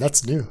 exactly.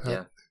 That's new.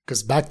 Yeah.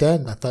 Because back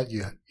then I thought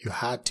you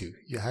had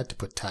to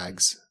put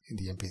tags in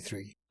the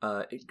MP3.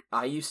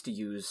 I used to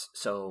use,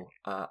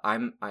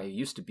 I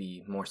used to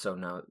be more so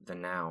now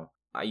than now.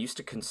 I used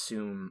to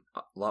consume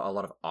a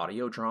lot of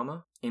audio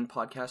drama in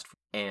podcast,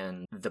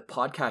 and the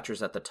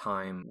podcatchers at the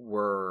time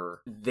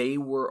were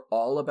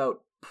all about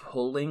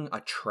pulling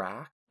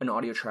an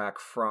audio track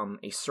from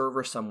a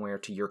server somewhere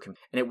to your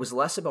computer. And it was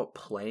less about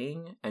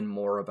playing and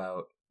more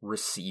about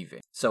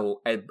receiving.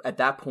 So at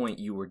that point,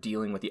 you were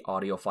dealing with the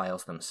audio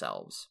files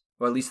themselves,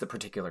 or at least the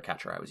particular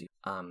catcher I was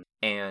using.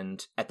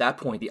 And at that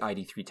point, the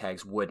ID3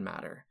 tags would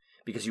matter,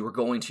 because you were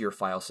going to your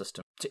file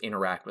system to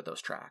interact with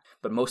those tracks.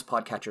 But most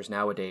podcatchers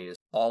nowadays,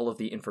 all of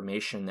the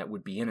information that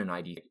would be in an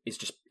ID is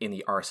just in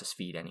the RSS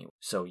feed anyway,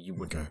 so you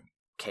wouldn't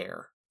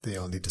care. They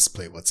only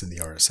display what's in the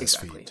RSS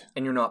feed.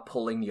 And you're not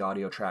pulling the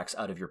audio tracks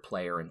out of your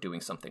player and doing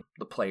something.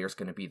 The player's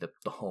going to be the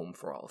home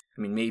for all of it.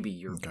 I mean, maybe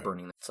you're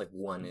burning, it's like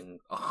 1 in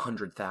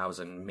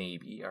 100,000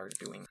 maybe are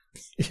doing.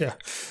 Yeah,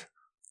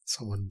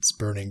 Someone's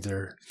burning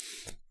their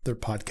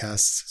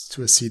podcasts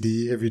to a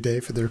CD every day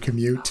for their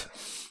commute.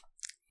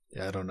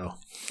 Yeah, I don't know.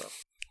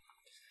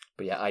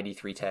 But yeah,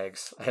 ID3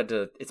 tags.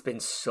 It's been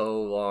so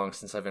long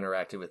since I've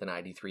interacted with an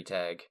ID3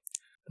 tag.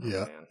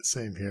 Yeah,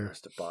 same here. I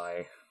used to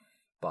buy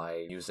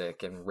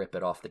music and rip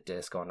it off the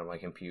disc onto my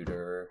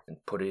computer and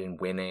put it in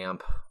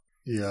Winamp.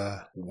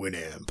 Yeah,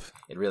 Winamp.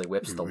 It really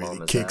whips the really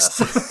llama's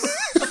kicks. ass.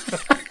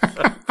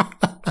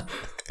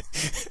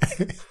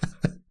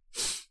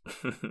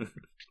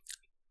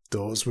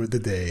 Those were the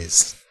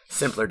days.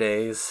 Simpler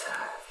days.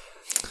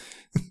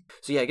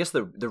 So yeah, I guess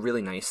the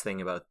really nice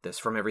thing about this,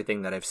 from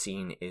everything that I've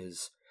seen,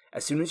 is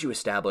as soon as you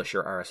establish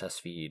your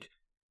RSS feed,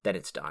 then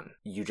it's done.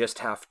 You just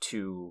have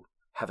to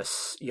have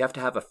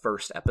a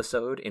first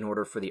episode in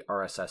order for the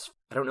RSS.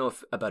 I don't know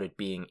about it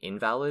being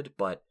invalid,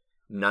 but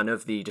none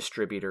of the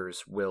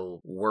distributors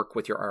will work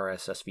with your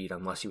RSS feed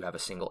unless you have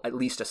at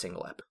least a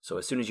single ep. So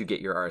as soon as you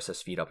get your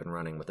RSS feed up and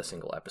running with a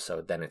single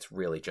episode, then it's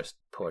really just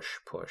push,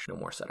 no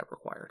more setup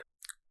required.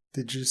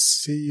 Did you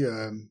see,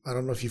 I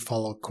don't know if you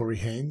follow Corey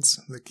Haines,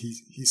 like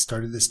he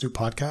started this new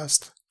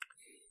podcast?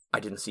 I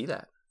didn't see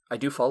that. I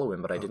do follow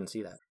him, but I didn't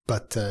see that.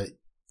 But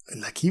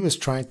like he was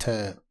trying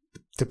to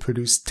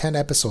produce 10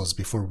 episodes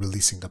before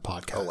releasing the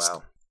podcast. Oh,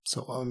 wow.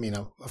 So, I mean,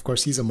 of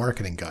course, he's a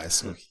marketing guy,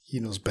 so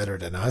he knows better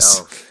than us.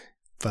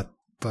 Oh.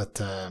 But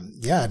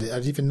yeah, I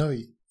didn't even know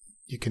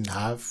you can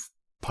have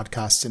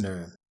podcasts in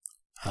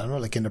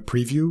in a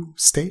preview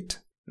state.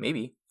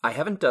 Maybe. I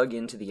haven't dug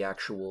into the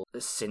actual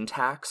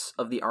syntax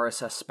of the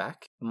RSS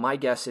spec. My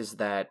guess is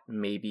that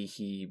maybe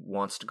he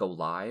wants to go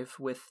live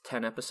with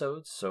 10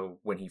 episodes. So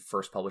when he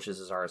first publishes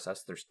his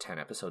RSS, there's 10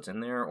 episodes in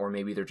there. Or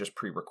maybe they're just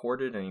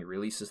pre-recorded and he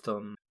releases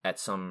them at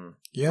some...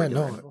 Yeah,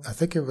 no, interval. I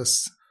think it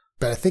was...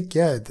 But I think,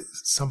 yeah,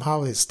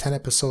 somehow his 10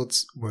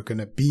 episodes were going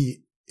to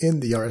be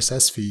in the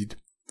RSS feed,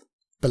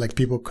 but like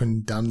people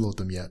couldn't download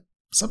them yet.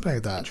 Something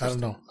like that. I don't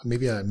know.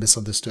 Maybe I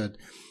misunderstood.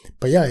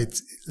 But yeah,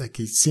 it's like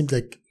it seemed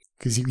like...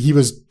 Because he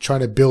was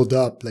trying to build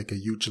up like a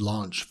huge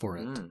launch for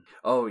it.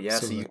 Oh, yeah.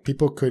 So like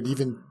people could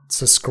even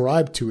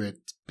subscribe to it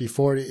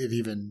before it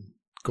even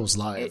goes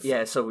live.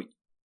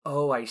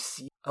 I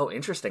see. Oh,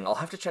 interesting. I'll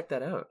have to check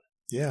that out.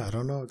 Yeah, I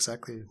don't know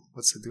exactly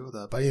what's to do with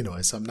that. But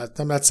anyways, I'm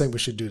not saying we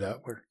should do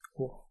that.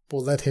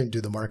 We'll let him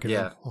do the marketing.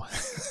 Yeah.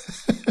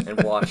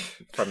 And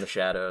watch from the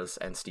shadows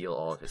and steal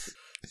all of his.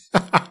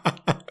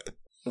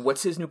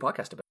 What's his new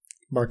podcast about?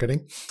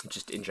 Marketing.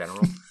 Just in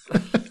general.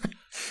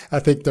 I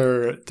think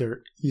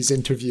he's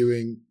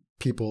interviewing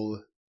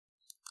people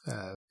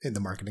in the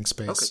marketing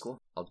space. Okay, cool.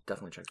 I'll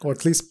definitely check that out. Or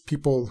at least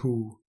people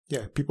who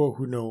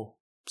know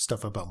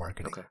stuff about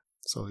marketing. Okay.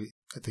 So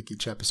I think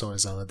each episode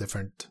is on a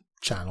different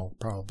channel,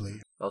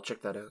 probably. I'll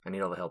check that out. I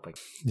need all the helping.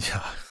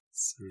 Yeah,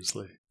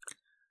 seriously.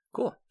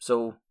 Cool.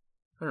 So,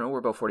 I don't know, we're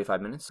about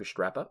 45 minutes. We should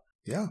wrap up.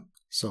 Yeah.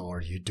 So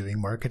are you doing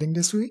marketing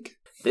this week?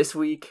 This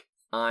week,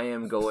 I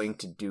am going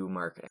to do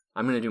marketing.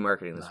 I'm going to do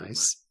marketing this week.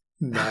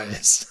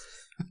 Nice.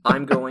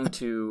 I'm going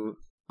to,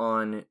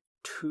 on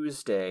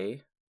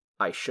Tuesday,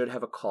 I should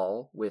have a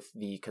call with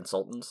the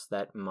consultants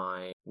that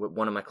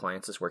one of my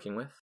clients is working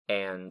with.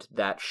 And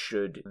there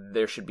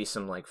should be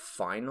some like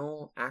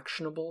final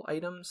actionable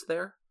items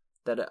there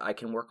that I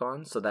can work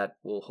on. So that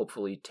will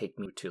hopefully take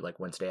me to like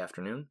Wednesday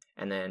afternoon.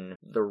 And then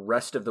the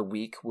rest of the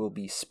week will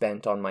be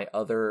spent on my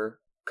other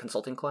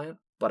consulting client.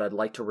 But I'd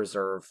like to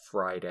reserve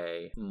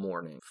Friday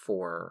morning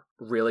for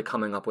really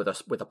coming up with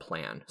a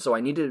plan. So I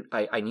need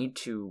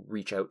to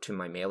reach out to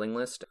my mailing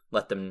list,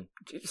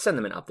 send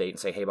them an update and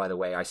say, hey, by the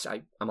way,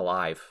 I'm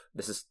alive.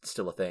 This is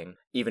still a thing,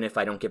 even if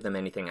I don't give them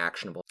anything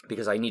actionable,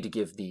 because I need to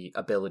give the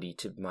ability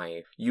to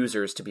my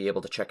users to be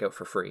able to check out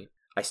for free.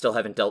 I still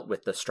haven't dealt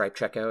with the Stripe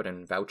checkout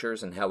and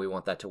vouchers and how we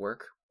want that to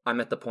work.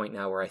 I'm at the point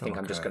now where I think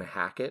I'm just going to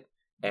hack it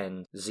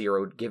and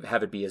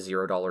have it be a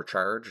 $0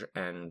 charge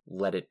and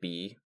let it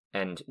be.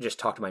 And just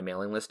talk to my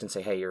mailing list and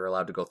say, hey, you're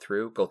allowed to go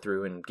through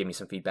and give me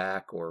some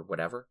feedback or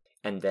whatever.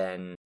 And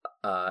then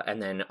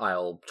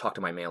I'll talk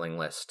to my mailing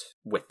list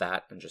with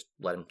that and just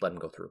let them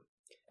go through.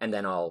 And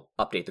then I'll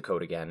update the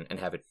code again and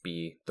have it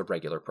be the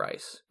regular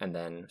price. And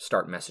then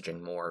start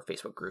messaging more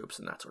Facebook groups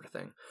and that sort of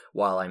thing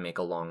while I make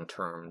a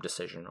long-term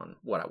decision on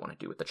what I want to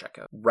do with the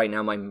checkout. Right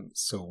now,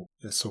 So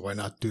why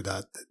not do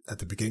that at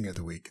the beginning of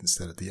the week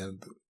instead of the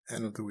end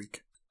of the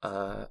week?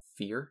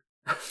 Fear?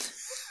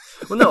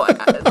 Well, no,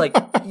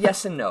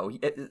 yes and no.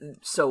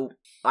 So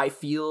I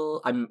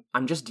feel I'm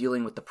just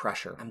dealing with the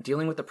pressure. I'm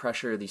dealing with the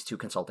pressure of these two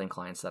consulting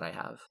clients that I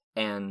have.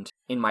 And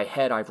in my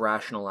head, I've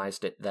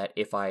rationalized it that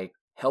if I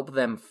help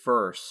them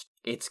first,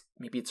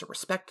 maybe it's a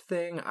respect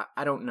thing.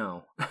 I don't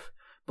know.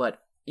 But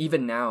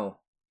even now,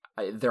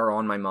 they're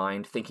on my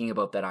mind, thinking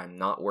about that I'm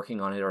not working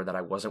on it or that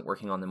I wasn't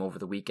working on them over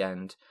the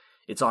weekend.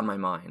 It's on my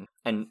mind.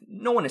 And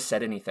no one has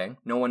said anything.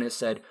 No one has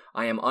said,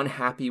 I am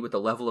unhappy with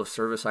the level of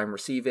service I'm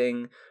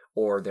receiving.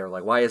 Or they're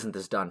like, why isn't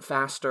this done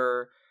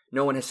faster?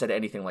 No one has said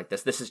anything like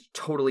this. This is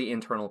totally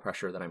internal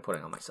pressure that I'm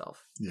putting on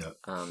myself. Yeah.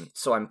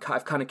 So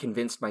I've kind of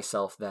convinced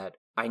myself that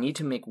I need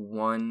to make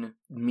one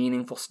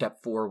meaningful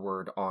step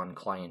forward on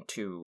client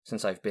 2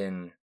 since I've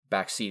been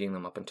backseating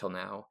them up until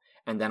now.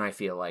 And then I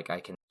feel like I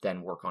can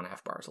then work on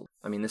FBARs.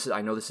 I mean,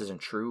 I know this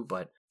isn't true,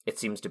 but it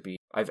seems to be,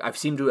 I've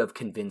seemed to have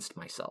convinced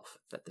myself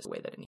that this is the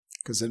way that it needs.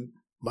 Because in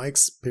my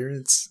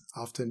experience,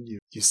 often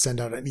you send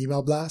out an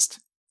email blast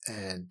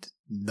and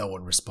no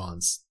one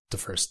responds the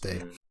first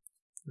day.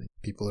 Like,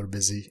 people are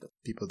busy.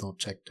 People don't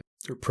check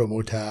their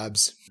promo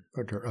tabs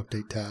or their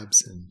update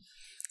tabs. And,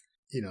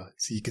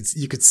 so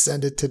you could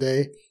send it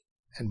today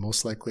and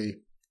most likely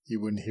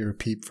you wouldn't hear a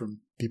peep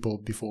from people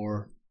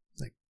before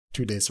like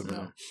 2 days from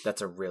now.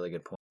 That's a really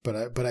good point.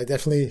 But I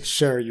definitely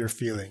share your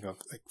feeling of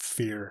like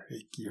fear.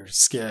 Like, you're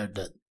scared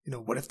that,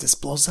 what if this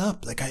blows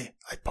up? Like I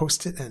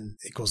post it and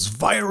it goes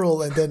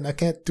viral and then I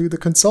can't do the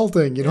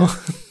consulting,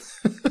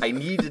 I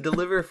need to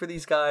deliver for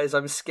these guys.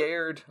 I'm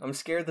scared. I'm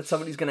scared that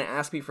somebody's going to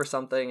ask me for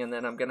something and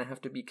then I'm going to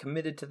have to be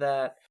committed to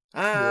that.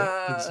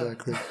 Yeah,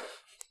 exactly.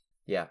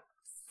 Yeah.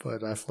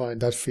 But I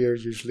find that fear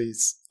usually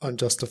is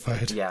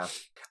unjustified. Yeah.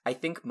 I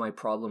think my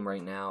problem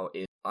right now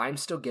is I'm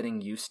still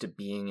getting used to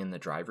being in the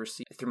driver's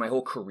seat. Through my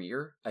whole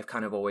career, I've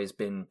kind of always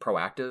been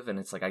proactive, and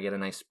it's like I get a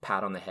nice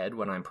pat on the head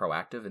when I'm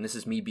proactive, and this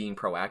is me being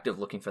proactive,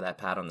 looking for that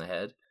pat on the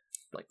head.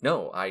 Like,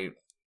 no,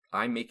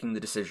 I'm making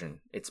the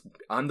decision.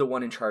 I'm the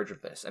one in charge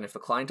of this, and if the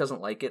client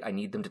doesn't like it, I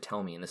need them to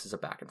tell me, and this is a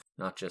back and forth.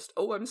 Not just,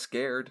 oh, I'm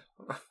scared.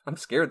 I'm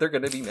scared they're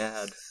going to be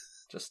mad.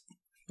 Just,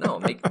 no,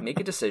 make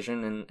a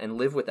decision and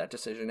live with that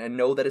decision and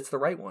know that it's the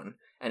right one.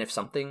 And if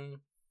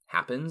something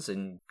happens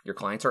and your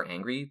clients are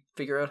angry,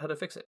 figure out how to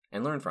fix it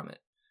and learn from it.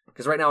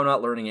 Because right now I'm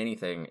not learning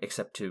anything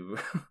except to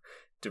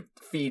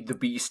feed the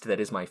beast that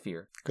is my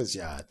fear. Because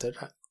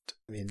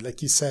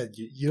like you said,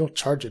 you don't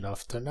charge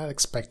enough. They're not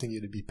expecting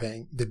you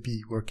to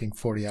be working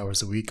 40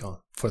 hours a week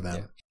for them.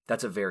 Yeah,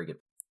 that's a very good.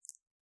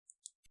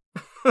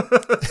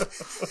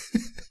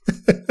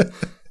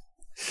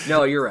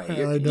 No, you're right.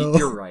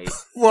 You're right.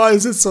 Why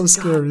is it so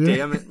scary? God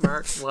damn it,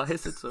 Mark. Why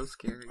is it so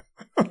scary?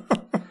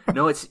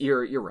 No,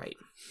 you're right.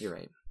 You're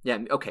right. Yeah,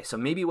 okay, so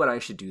maybe what I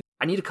should do,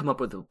 I need to come up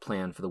with a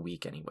plan for the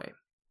week anyway.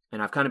 And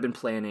I've kind of been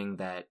planning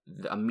that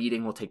a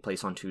meeting will take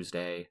place on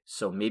Tuesday,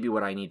 so maybe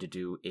what I need to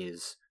do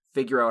is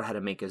figure out how to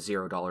make a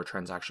 $0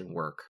 transaction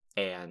work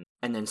and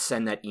then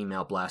send that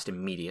email blast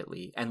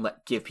immediately and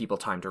give people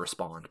time to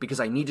respond,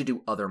 because I need to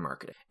do other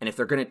marketing. And if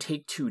they're going to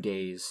take 2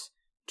 days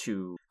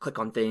to click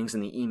on things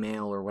in the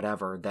email or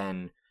whatever,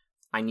 then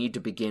I need to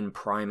begin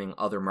priming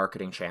other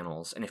marketing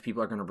channels. And if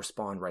people are going to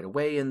respond right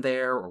away in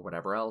there or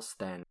whatever else,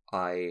 then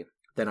I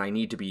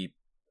need to be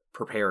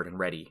prepared and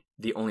ready.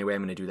 The only way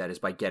I'm going to do that is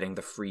by getting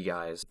the free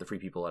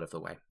people out of the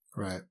way.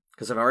 Right.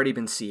 Because I've already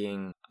been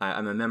seeing,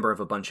 I'm a member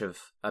of a bunch of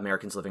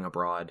Americans living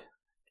abroad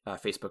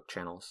Facebook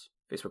channels,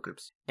 Facebook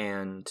groups,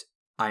 and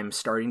I'm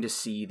starting to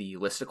see the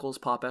listicles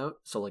pop out.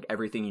 So like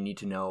everything you need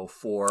to know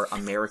for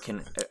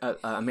American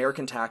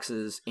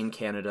taxes in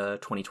Canada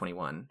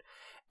 2021.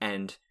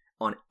 And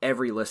on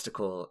every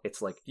listicle,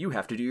 it's like, you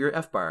have to do your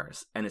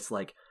FBARs. And it's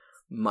like,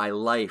 my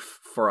life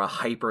for a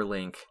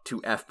hyperlink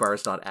to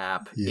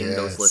fbars.app in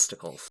those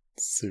listicles.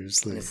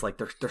 Seriously. And it's like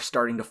they're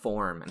starting to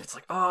form, and it's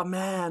like, oh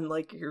man,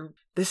 like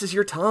this is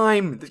your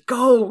time.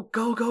 Go.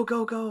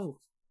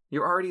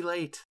 You're already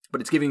late.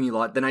 But it's giving me a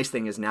lot. The nice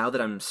thing is now that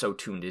I'm so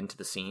tuned into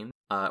the scene,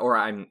 or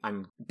I'm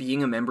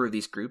being a member of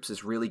these groups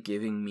is really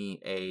giving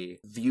me a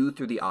view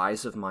through the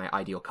eyes of my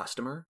ideal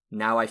customer.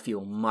 Now I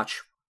feel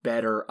much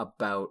better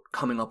about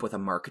coming up with a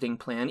marketing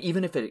plan,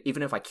 even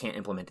if I can't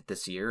implement it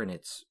this year and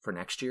it's for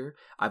next year.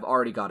 I've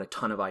already got a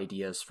ton of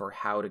ideas for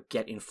how to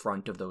get in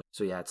front of those.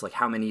 So yeah, it's like,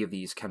 how many of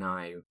these can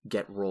I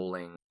get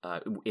rolling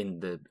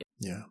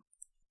Yeah.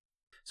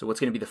 So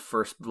what's going to be the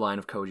first line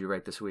of code you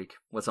write this week?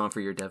 What's on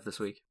for your dev this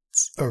week?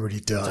 It's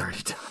already done.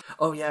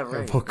 Oh yeah,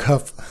 right. I woke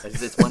up.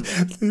 It's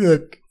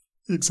Monday.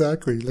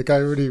 Exactly. Like I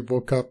already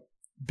woke up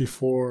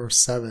before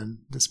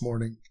 7 this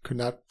morning. Could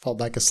not fall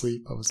back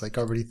asleep. I was like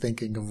already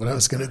thinking of what I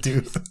was going to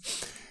do.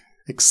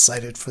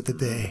 Excited for the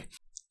day.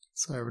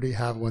 So I already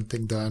have one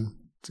thing done.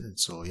 And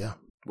so yeah.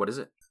 What is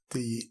it?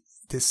 The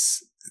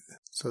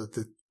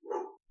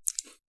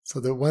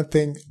one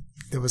thing,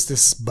 there was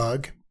this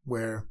bug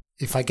where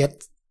if I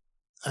get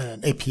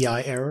an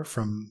API error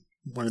from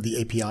one of the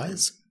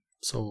APIs,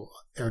 so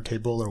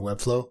Airtable or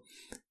Webflow,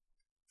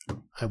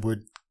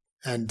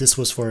 and this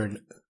was for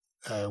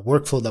a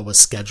workflow that was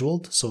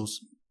scheduled, so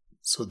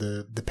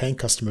the paying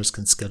customers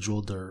can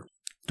schedule their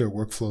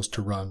workflows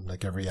to run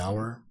like every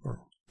hour.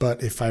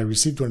 But if I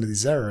received one of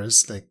these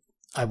errors, like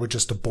I would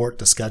just abort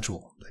the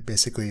schedule. Like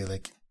basically,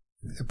 like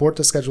abort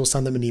the schedule,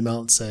 send them an email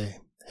and say,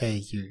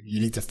 hey,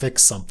 you need to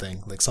fix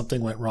something. Like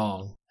something went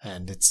wrong,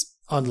 and it's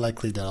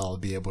unlikely that I'll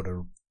be able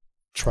to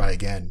try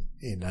again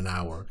in an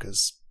hour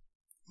because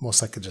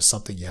most likely just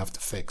something you have to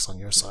fix on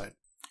your side.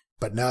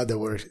 But now there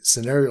were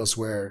scenarios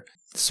where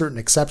certain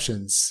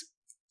exceptions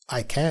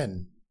I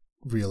can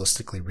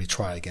realistically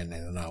retry again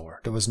in an hour.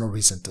 There was no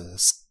reason to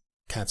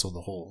cancel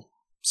the whole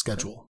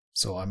schedule.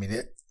 So I mean,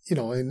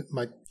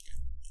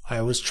 I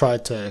always try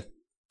to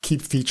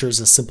keep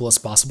features as simple as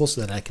possible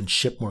so that I can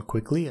ship more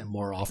quickly and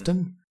more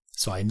often.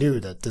 So I knew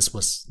that this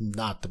was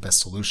not the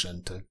best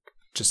solution to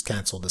just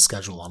cancel the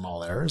schedule on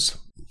all errors.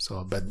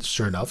 So, but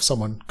sure enough,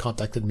 someone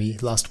contacted me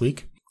last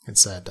week and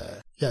said,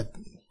 yeah,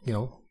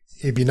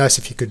 it'd be nice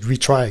if you could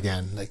retry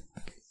again. Like,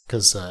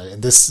 because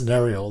in this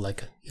scenario,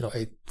 like,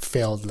 it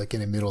failed like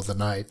in the middle of the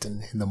night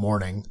and in the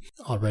morning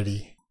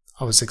already.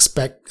 I was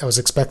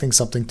expecting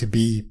something to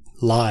be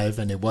live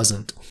and it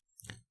wasn't.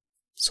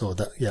 So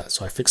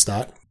so I fixed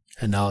that.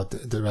 And now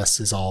the rest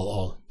is they're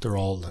all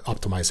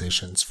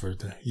optimizations for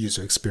the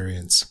user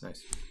experience.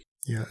 Nice.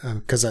 Yeah,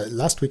 because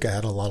last week I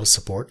had a lot of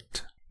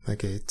support.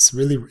 Like it's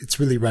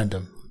really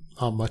random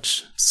how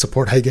much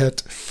support I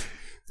get.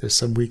 There's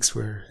some weeks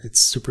where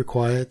it's super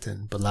quiet,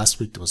 but last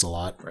week there was a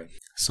lot. Right.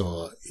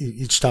 So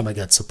each time I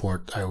get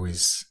support, I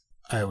always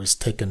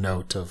take a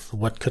note of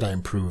what could I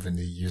improve in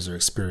the user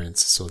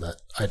experience so that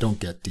I don't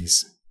get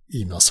these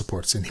email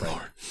supports anymore.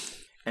 Right.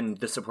 And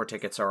the support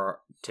tickets are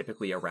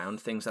typically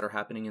around things that are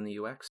happening in the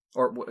UX,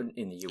 or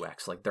in the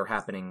UX, like they're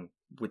happening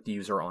with the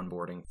user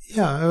onboarding.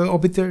 Yeah,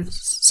 but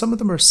some of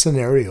them are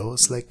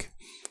scenarios, like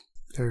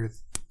they're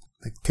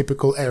like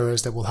typical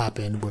errors that will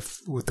happen with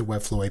the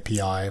Webflow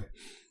API.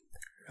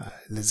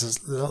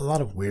 There's a lot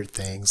of weird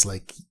things,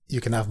 like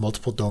you can have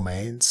multiple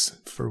domains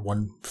for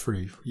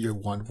your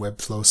one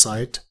Webflow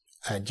site,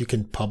 and you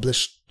can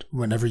publish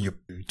whenever you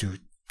do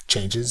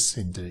changes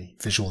in the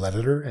visual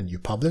editor and you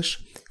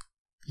publish.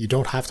 You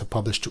don't have to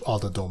publish to all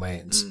the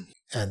domains.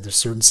 And there's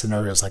certain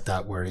scenarios like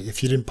that where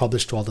if you didn't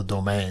publish to all the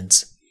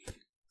domains,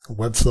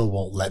 Webflow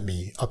won't let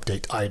me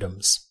update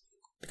items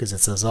because it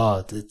says,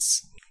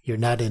 you're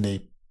not in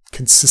a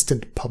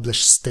consistent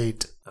published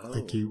state.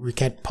 Like we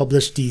can't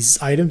publish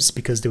these items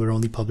because they were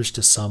only published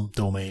to some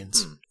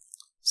domains.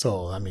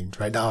 So, I mean,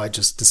 right now I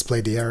just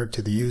display the error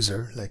to the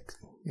user. Like,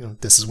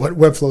 this is what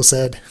Webflow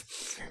said.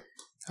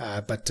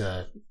 But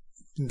a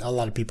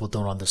lot of people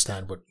don't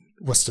understand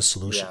what's the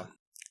solution. Yeah.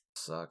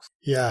 Sucks.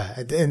 Yeah,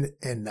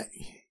 and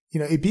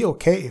it'd be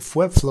okay if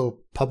Webflow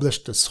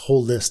published this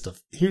whole list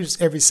of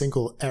here's every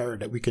single error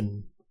that we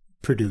can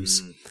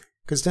produce,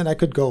 because then I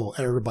could go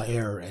error by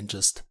error and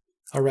just,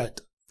 all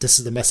right, this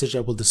is the message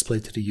I will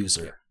display to the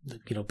user.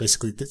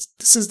 Basically this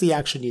is the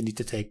action you need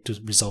to take to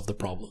resolve the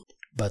problem.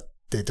 But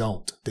they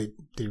don't. They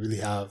really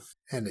have,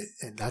 and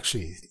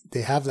actually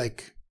they have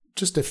like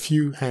just a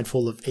few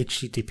handful of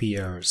HTTP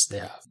errors they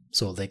have.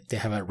 So like they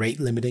have a rate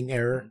limiting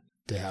error.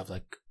 They have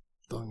like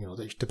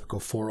the typical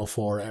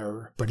 404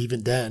 error. But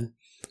even then,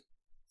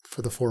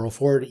 for the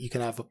 404, you can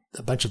have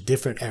a bunch of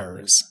different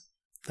errors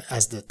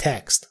as the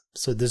text.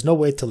 So there's no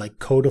way to like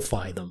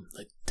codify them,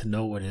 like to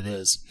know what it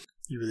is.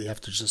 You really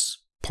have to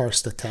just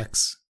parse the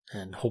text,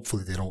 and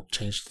hopefully they don't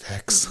change the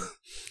text.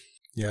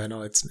 Yeah,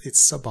 no, it's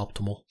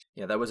suboptimal.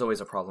 Yeah, that was always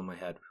a problem I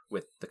had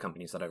with the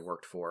companies that I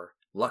worked for.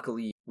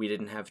 Luckily, we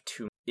didn't have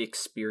too many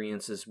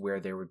experiences where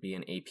there would be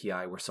an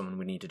API where someone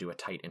would need to do a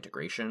tight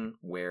integration,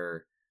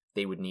 where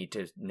they would need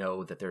to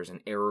know that there's an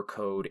error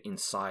code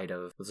inside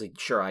of, let's say,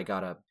 sure, I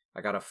got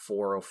a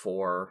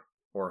 404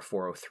 or a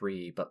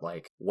 403, but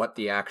like what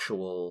the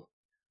actual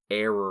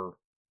error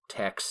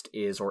text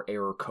is or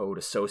error code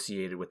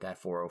associated with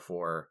that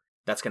 404,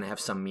 that's going to have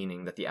some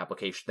meaning that the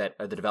application, that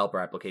the developer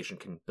application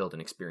can build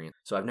an experience.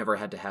 So I've never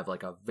had to have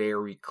like a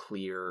very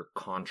clear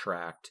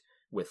contract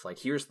with like,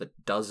 here's the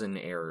dozen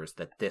errors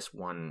that this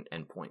one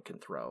endpoint can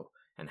throw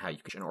and how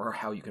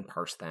you can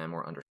parse them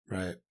or understand.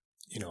 Right.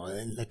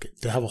 And like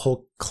they have a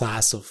whole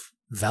class of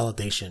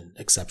validation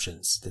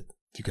exceptions that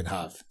you can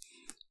have,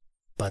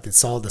 but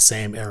it's all the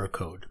same error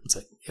code. It's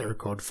like error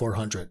code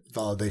 400,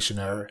 validation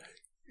error,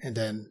 and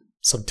then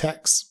some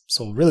text.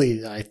 So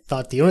really, I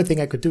thought the only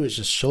thing I could do is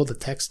just show the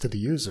text to the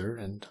user,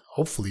 and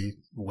hopefully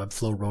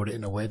Webflow wrote it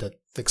in a way that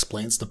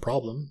explains the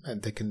problem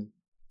and they can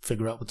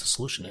figure out what the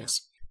solution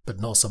is. But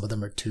no, some of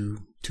them are too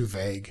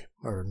vague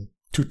or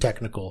too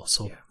technical,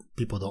 so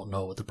people don't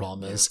know what the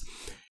problem is.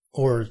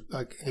 Or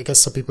I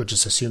guess some people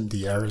just assume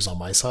the error is on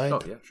my side.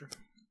 Oh, yeah, sure.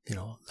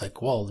 Like,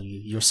 well,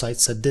 your site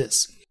said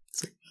this.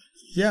 It's like,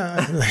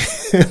 yeah,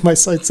 my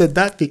site said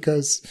that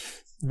because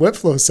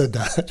Webflow said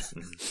that.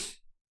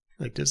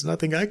 Like, there's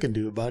nothing I can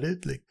do about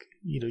it. Like,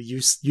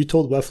 you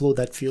told Webflow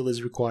that field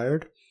is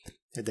required,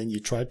 and then you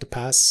tried to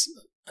pass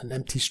an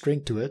empty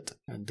string to it,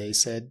 and they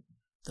said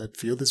that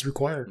field is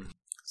required.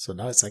 So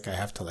now it's like I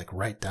have to like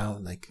write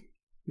down like,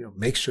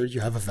 make sure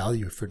you have a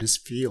value for this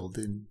field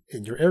in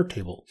your error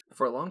table.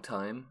 For a long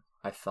time,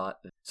 I thought...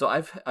 So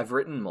I've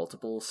written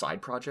multiple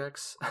side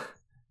projects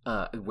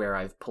where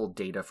I've pulled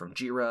data from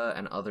Jira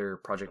and other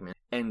project managers.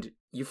 And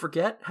you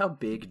forget how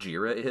big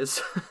Jira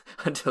is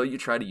until you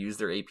try to use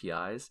their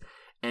APIs.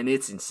 And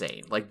it's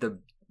insane. Like,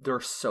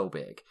 they're so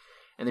big.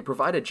 And they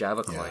provide a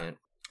Java client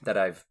that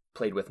I've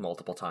played with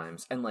multiple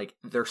times, and like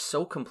they're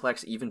so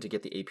complex even to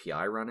get the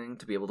API running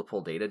to be able to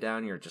pull data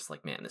down. You're just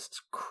like, man, this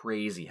is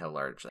crazy how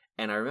large.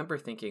 And I remember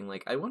thinking,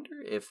 like, I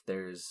wonder if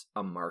there's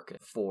a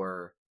market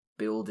for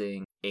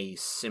building a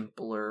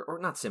simpler, or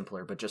not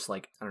simpler, but just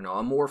like, I don't know,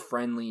 a more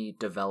friendly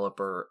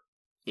developer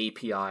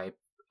API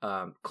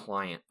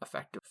client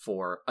effective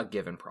for a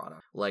given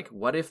product. Like,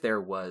 what if there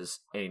was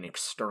an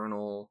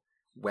external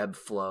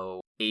Webflow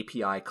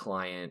API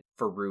client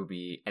for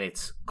Ruby and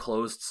it's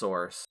closed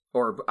source,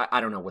 or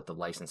I don't know what the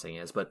licensing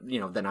is, but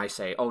then I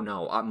say, oh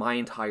no, my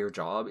entire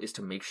job is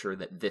to make sure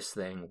that this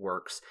thing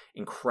works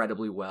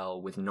incredibly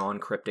well with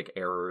non-cryptic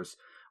errors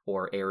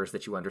or errors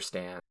that you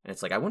understand. And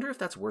it's like, I wonder if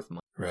that's worth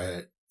money.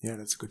 Right. Yeah,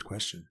 that's a good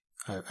question.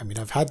 I mean,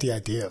 I've had the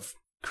idea of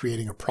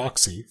creating a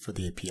proxy for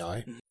the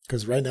API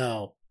because right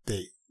now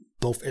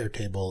both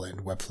Airtable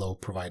and Webflow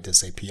provide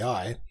this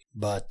API,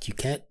 but you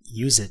can't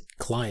use it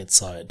client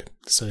side.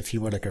 So if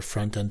you were like a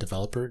front end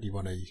developer, you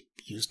want to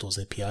use those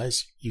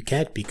APIs, you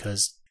can't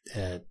because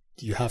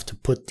you have to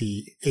put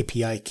the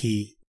API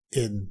key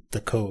in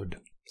the code.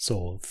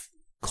 So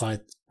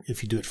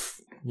if you do it,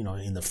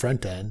 in the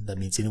front end, that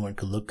means anyone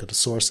could look at the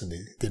source and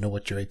they know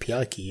what your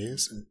API key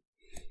is,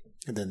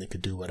 and then they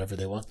could do whatever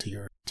they want to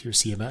your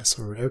CMS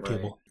or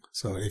Airtable. Right.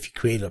 So if you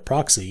create a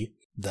proxy,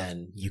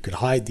 then you could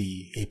hide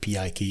the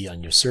API key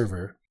on your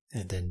server,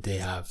 and then they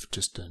have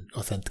just an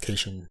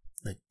authentication.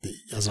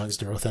 As long as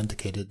they're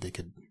authenticated, they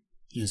could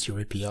use your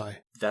API.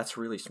 That's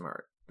really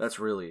smart. That's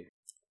really...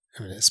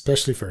 I mean,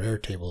 especially for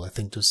Airtable, I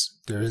think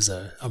there is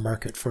a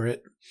market for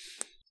it.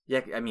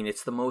 Yeah, I mean,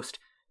 it's the most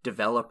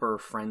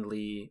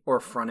developer-friendly or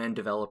front-end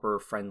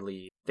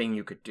developer-friendly thing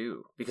you could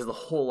do, because the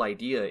whole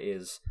idea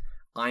is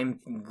I'm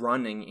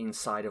running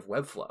inside of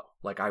Webflow.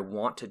 Like, I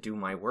want to do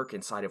my work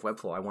inside of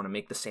Webflow. I want to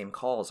make the same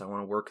calls. I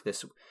want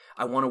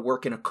to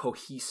work in a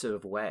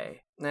cohesive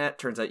way. It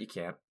turns out you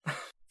can't.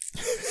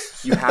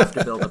 You have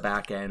to build a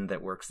back end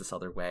that works this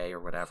other way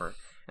or whatever.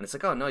 And it's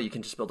like, oh no, you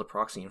can just build a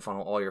proxy and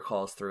funnel all your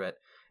calls through it,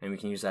 and we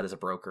can use that as a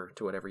broker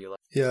to whatever you like.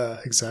 Yeah,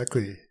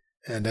 exactly.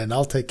 And then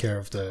I'll take care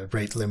of the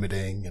rate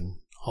limiting and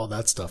all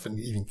that stuff, and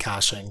even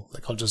caching.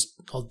 Like,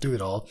 I'll do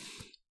it all.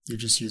 You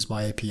just use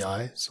my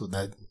API so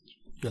that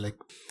you're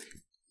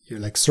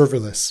like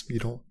serverless. You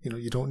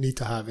don't need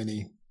to have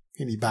any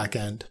back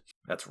end.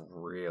 That's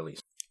really...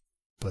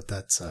 But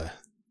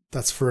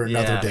that's for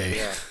another day.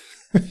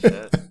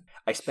 Yeah.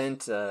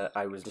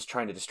 I was just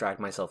trying to distract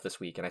myself this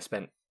week, and I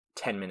spent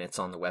 10 minutes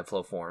on the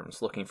Webflow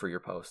forums looking for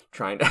your post,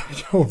 trying to...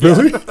 Oh,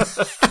 really?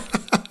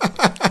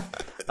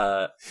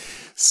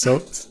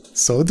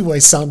 So do I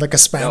sound like a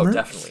spammer? No,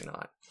 definitely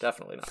not.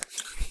 Definitely not.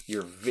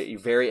 You're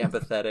very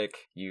empathetic.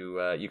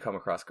 You come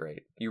across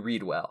great. You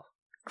read well.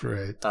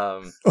 Great.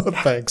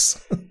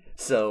 Thanks.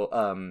 So,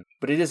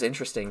 but it is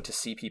interesting to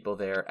see people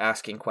there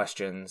asking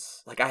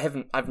questions. Like, I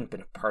haven't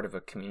been a part of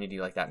a community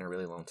like that in a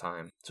really long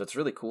time. So it's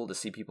really cool to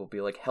see people be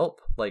like,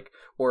 help, like,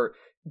 or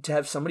to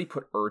have somebody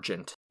put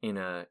urgent in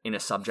a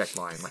subject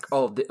line, like,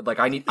 oh,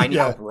 I need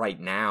help right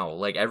now.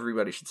 Like,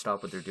 everybody should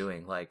stop what they're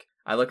doing. Like,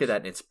 I look at that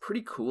and it's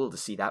pretty cool to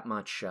see that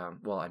much.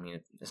 Well, I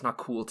mean, it's not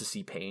cool to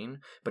see pain,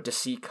 but to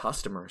see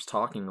customers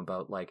talking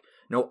about like,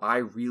 no,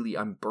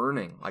 I'm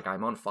burning. Like,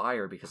 I'm on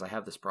fire because I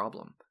have this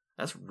problem.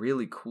 That's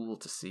really cool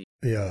to see.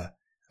 Yeah.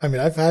 I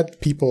mean, I've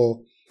had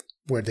people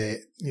where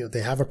they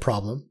have a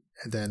problem,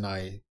 and then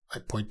I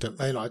point them,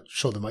 I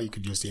show them how you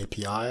could use the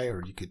API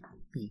or you could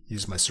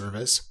use my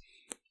service.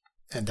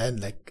 And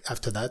then like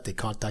after that, they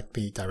contact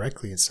me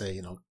directly and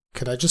say,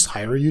 could I just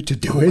hire you to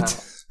do it? Wow.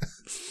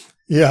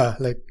 Yeah.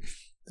 Like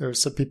there are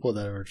some people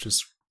that are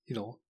just,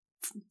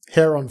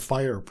 hair on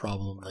fire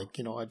problem. Like,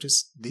 I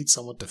just need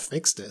someone to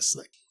fix this.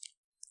 Like,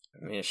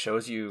 I mean, it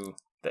shows you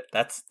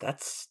that's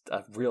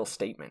a real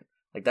statement.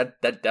 Like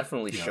that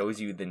definitely shows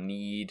you the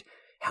need,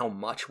 how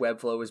much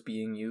Webflow is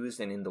being used,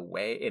 and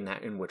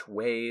in which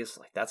ways.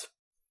 Like that's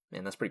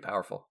pretty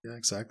powerful. Yeah,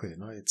 exactly.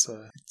 No, it's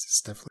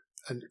definitely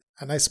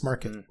a nice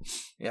market.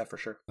 Yeah, for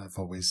sure. I've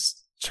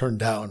always turned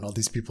down all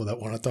these people that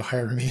wanted to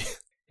hire me.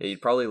 Yeah,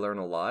 you'd probably learn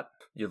a lot.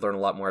 You'd learn a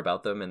lot more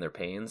about them and their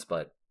pains,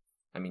 but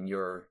I mean,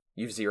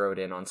 you've zeroed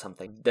in on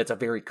something that's a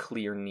very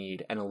clear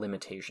need and a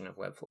limitation of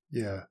Webflow.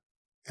 Yeah,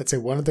 I'd say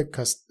one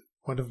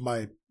of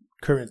my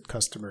current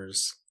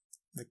customers,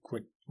 like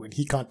when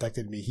he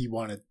contacted me, he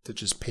wanted to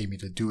just pay me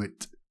to do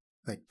it,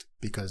 like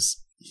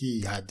because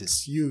he had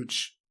this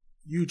huge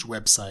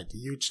website,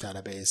 huge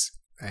database,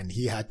 and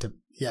he had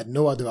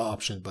no other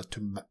option but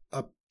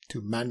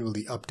to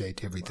manually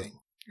update everything,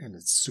 and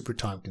it's super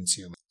time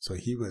consuming. So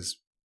he was,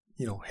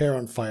 hair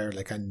on fire.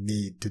 Like, I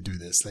need to do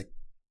this. Like,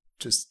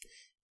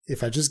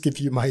 if I just give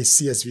you my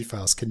CSV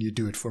files, can you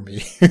do it for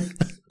me?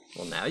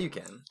 Well, now you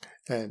can.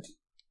 And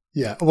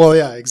yeah, well,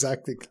 yeah,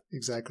 exactly.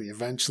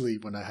 Eventually,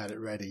 when I had it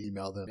ready,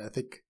 emailed him. I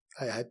think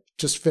I had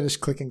just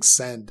finished clicking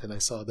send, and I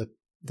saw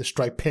the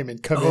Stripe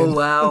payment come in. Oh,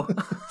 wow.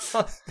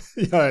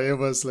 Yeah, it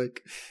was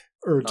like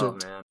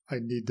urgent. Oh, man. I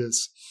need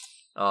this.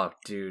 Oh,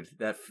 dude,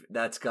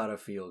 that's gotta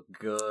feel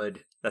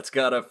good. That's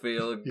gotta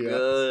feel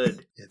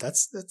good. Yeah,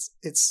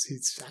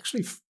 it's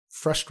actually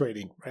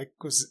frustrating, right?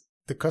 Because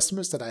the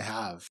customers that I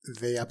have,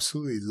 they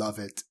absolutely love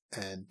it,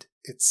 and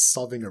it's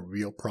solving a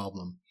real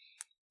problem.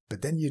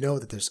 But then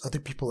that there's other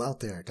people out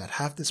there that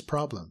have this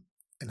problem,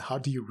 and how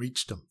do you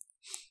reach them?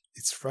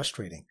 It's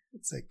frustrating.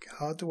 It's like,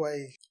 how do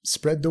I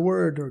spread the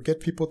word or get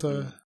people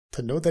to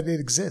know that it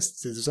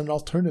exists? There's an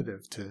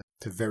alternative to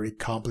very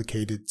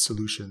complicated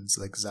solutions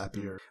like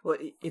Zapier. Well,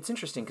 it's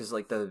interesting because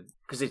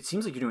because it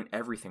seems like you're doing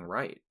everything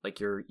right. Like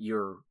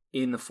you're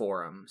in the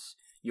forums.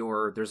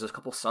 There's a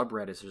couple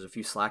subreddits, there's a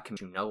few Slack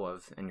communities you know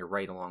of, and you're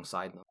right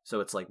alongside them.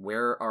 So it's like,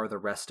 where are the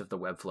rest of the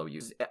Webflow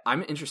users?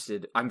 I'm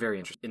very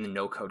interested in the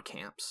no-code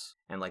camps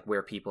and like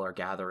where people are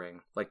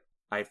gathering. Like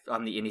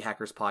on the Indie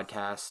Hackers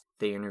podcast,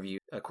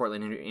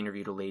 Cortland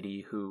interviewed a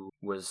lady who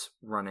was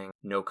running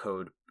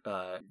no-code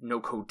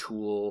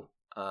tool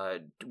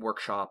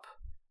workshop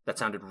that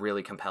sounded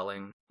really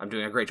compelling. I'm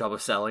doing a great job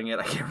of selling it.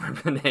 I can't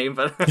remember the name,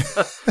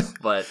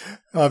 but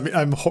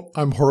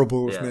I'm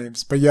horrible with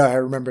names. But yeah, I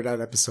remember that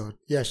episode.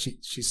 Yeah, she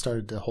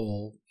started a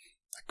whole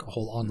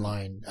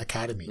online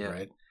academy,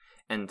 right?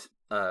 And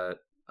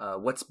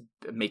what's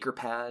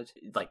MakerPad?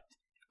 Like,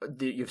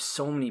 you have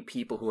so many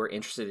people who are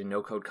interested in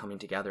no code coming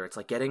together. It's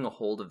like getting a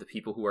hold of the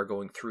people who are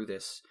going through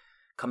this,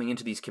 coming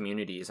into these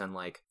communities, and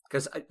like,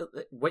 because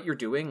what you're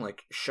doing,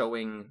 like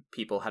showing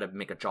people how to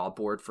make a job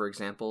board, for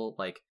example,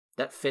 like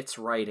that fits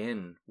right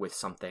in with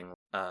something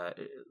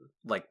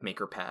like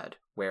MakerPad,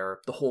 where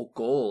the whole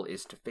goal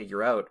is to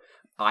figure out,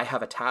 I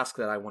have a task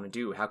that I want to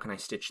do. How can I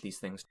stitch these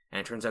things? And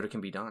it turns out it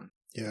can be done.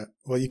 Yeah.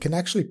 Well, you can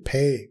actually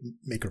pay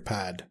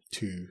MakerPad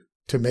to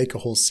make a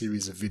whole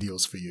series of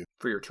videos for you.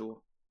 For your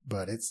tool.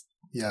 But it's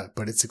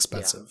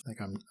expensive. Yeah.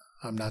 Like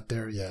I'm not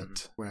there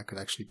yet where I could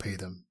actually pay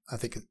them. I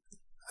think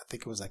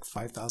it was like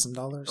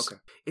 $5,000. Okay.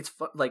 It's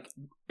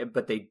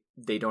but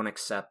they don't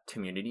accept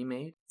community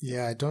made.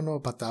 Yeah, I don't know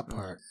about that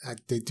part.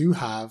 They do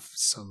have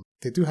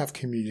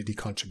community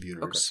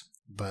contributors,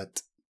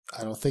 but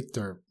I don't think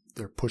they're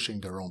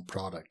pushing their own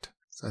product.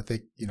 So I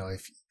think,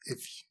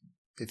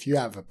 if you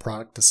have a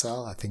product to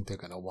sell, I think they're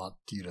going to want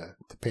you to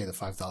pay the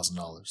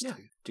 $5,000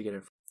 to get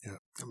it. Yeah.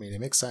 I mean, it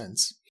makes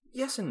sense.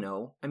 Yes and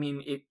no. I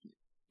mean,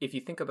 if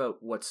you think about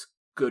what's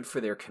good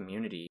for their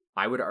community,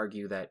 I would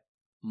argue that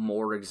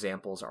more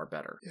examples are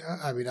better. Yeah,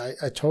 I mean, I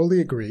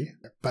totally agree.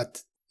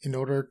 But in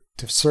order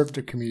to serve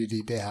the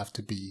community, they have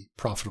to be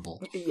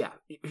profitable. Yeah,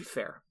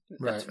 fair.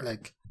 Right. Fair.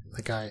 Like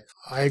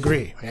I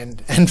agree.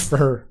 And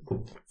for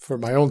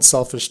my own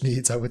selfish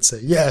needs, I would say,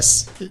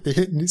 yes,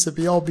 it needs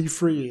to all be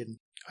free, and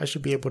I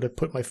should be able to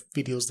put my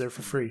videos there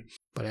for free.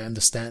 But I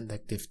understand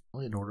that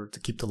in order to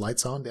keep the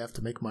lights on, they have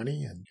to make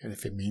money. And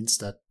if it means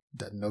that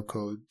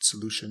no-code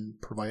solution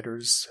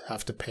providers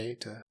have to pay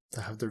to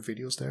have their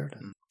videos there,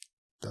 then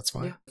that's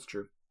fine. Yeah, that's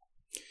true.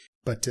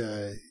 But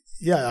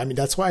I mean,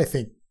 that's why I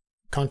think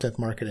content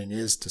marketing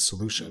is the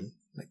solution.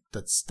 Like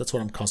that's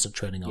what I'm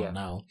concentrating on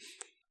now.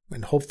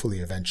 And hopefully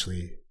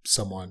eventually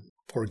someone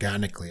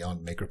organically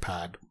on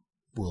MakerPad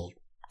will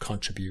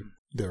contribute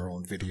their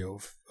own video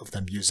of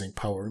them using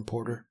Power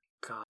Importer.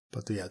 God.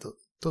 But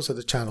those are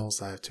the channels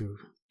I have to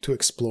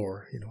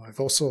explore. I've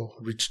also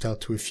reached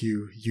out to a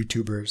few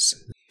YouTubers,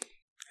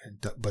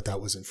 but that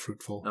wasn't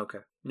fruitful. Okay.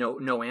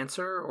 No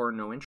answer or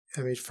no interest?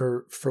 I mean,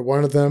 for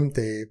one of them,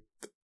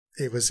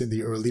 it was in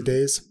the early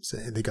days,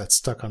 and they got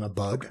stuck on a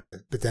bug.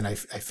 But then I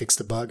fixed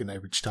the bug, and I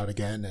reached out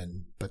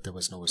again, but there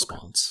was no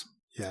response. Okay.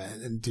 Yeah,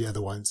 and the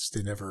other ones,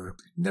 they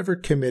never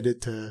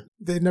committed to.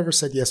 They never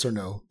said yes or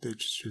no. They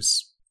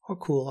just oh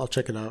cool, I'll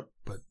check it out,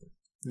 but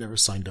never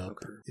signed up.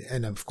 Okay.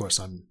 And of course,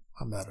 I'm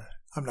not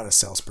a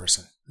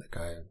salesperson. Like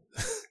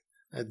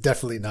I'm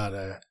definitely not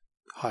a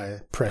high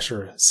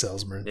pressure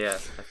salesman. Yeah.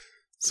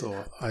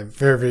 So I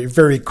very,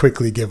 very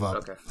quickly give up.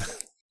 Okay.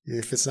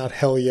 If it's not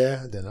hell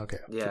yeah, then okay,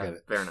 forget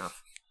it. Fair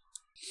enough.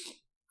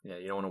 Yeah,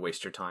 you don't want to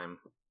waste your time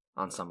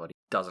on somebody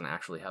who doesn't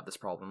actually have this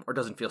problem or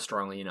doesn't feel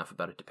strongly enough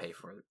about it to pay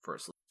for a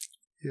solution.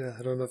 Yeah,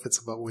 I don't know if it's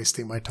about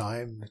wasting my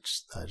time.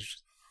 I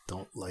just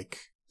don't like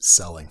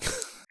selling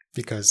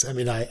because I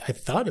mean I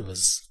thought it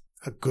was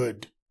a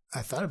good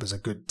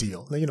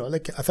deal.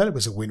 Like I thought it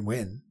was a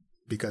win-win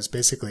because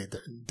basically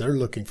they're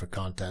looking for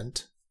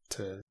content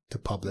to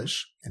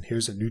publish, and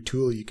here's a new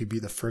tool. You could be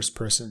the first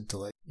person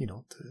to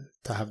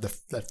to have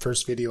that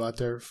first video out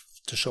there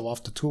to show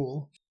off the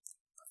tool.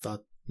 I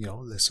thought,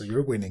 so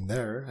you're winning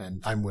there,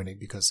 and I'm winning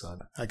because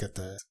I get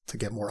to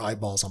get more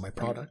eyeballs on my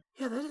product.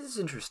 Yeah, that is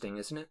interesting,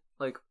 isn't it?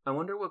 Like, I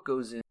wonder what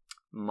goes in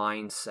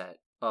mindset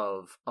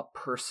of a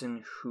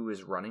person who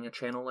is running a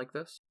channel like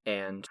this,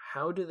 and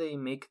how do they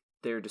make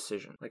their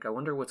decision? Like, I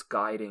wonder what's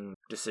guiding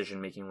decision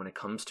making when it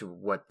comes to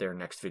what their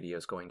next video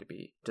is going to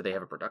be. Do they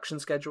have a production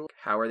schedule?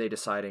 How are they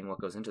deciding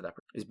what goes into that?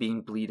 Is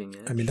being bleeding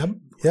edge? I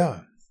mean,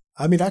 yeah.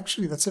 I mean,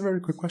 actually, that's a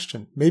very good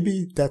question.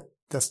 Maybe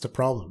that's the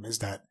problem, is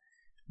that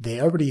they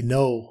already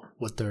know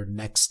what their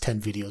next 10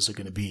 videos are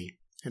going to be.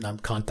 And I'm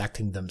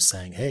contacting them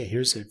saying, hey,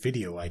 here's a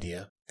video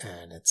idea.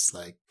 And it's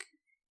like,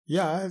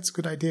 yeah, it's a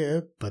good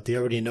idea, but they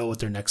already know what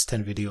their next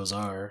 10 videos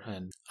are.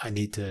 And I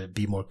need to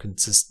be more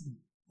consistent,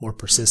 more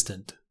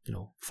persistent,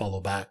 follow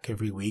back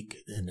every week.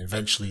 And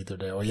eventually they're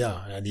there, oh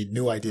yeah, I need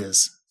new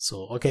ideas.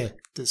 So, okay,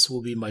 this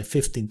will be my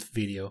 15th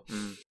video.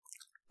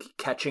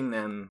 Catching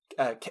them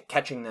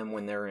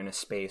when they're in a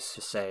space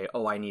to say,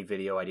 oh, I need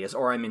video ideas,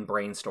 or I'm in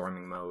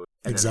brainstorming mode.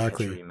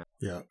 Exactly.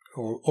 Yeah.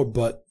 Or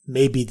but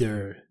maybe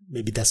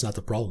that's not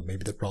the problem.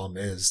 Maybe the problem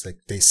is like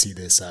they see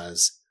this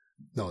as,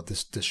 no,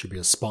 this should be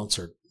a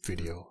sponsored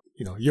video.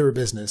 You're a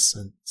business,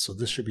 and so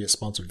this should be a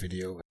sponsored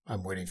video.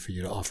 I'm waiting for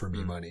you to offer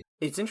me money.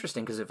 It's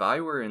interesting because if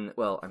I were in,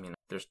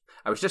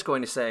 I was just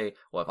going to say,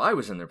 well, if I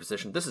was in their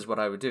position, this is what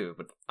I would do,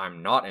 but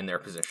I'm not in their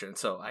position,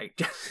 so I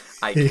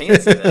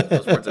can't say that.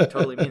 Those words are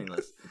totally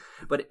meaningless.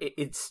 But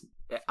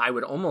I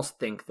would almost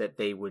think that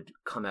they would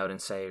come out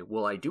and say,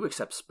 well, I do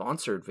accept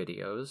sponsored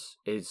videos.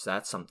 Is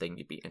that something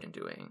you'd be interested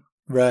in doing?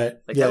 Right.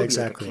 Like, yeah, that would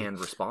exactly. be like a canned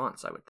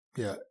response, I would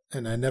think. Yeah,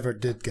 and I never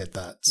did get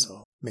that,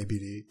 so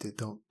maybe they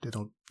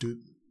don't do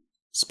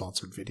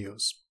sponsored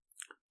videos.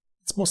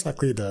 It's most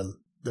likely the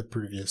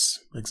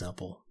previous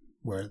example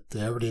where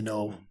they already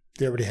know,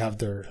 they already have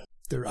their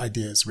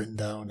ideas written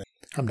down, and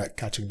I'm not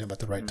catching them at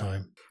the right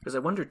time. Because I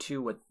wonder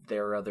too what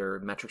their other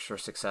metrics for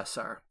success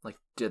are. Like,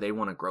 do they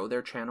want to grow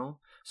their channel?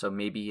 So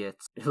maybe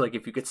it's like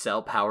if you could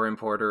sell Power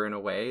Importer in a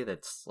way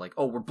that's like,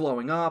 oh, we're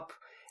blowing up,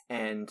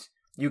 and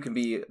you can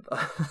be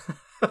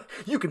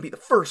the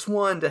first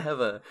one to have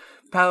a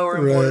Power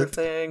Importer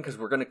thing because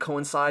we're going to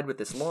coincide with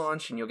this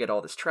launch, and you'll get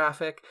all this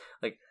traffic.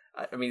 Like,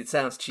 I mean, it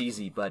sounds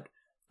cheesy, but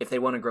if they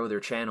want to grow their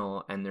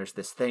channel and there's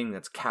this thing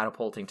that's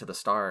catapulting to the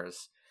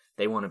stars,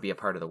 they want to be a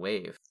part of the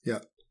wave. Yeah.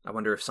 I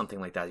wonder if something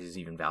like that is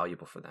even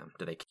valuable for them.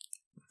 Do they?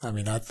 I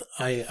mean,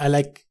 I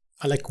like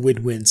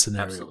win-win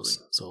scenarios. Absolutely.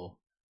 So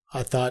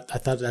I thought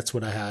that's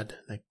what I had.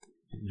 Like,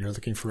 you're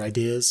looking for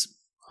ideas.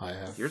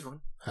 Here's one.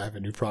 I have a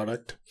new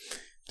product.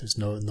 There's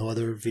no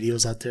other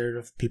videos out there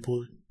of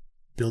people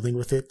building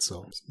with it.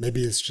 So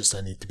maybe it's just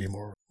I need to be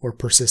more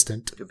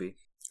persistent. Could be.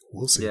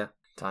 We'll see. Yeah,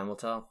 time will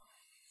tell.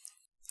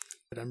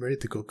 But I'm ready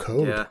to go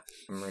code. Yeah,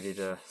 I'm ready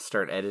to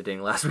start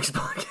editing last week's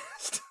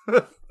podcast.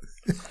 I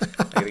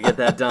gotta get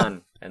that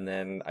done, and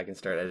then I can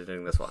start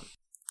editing this one.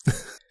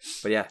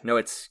 But yeah, no,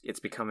 it's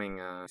becoming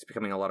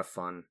a lot of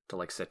fun to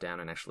like sit down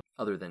and actually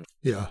other than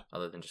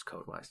just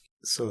code wise.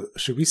 So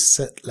should we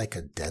set like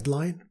a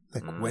deadline?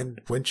 Like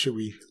when should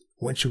we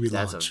launch?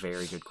 That's a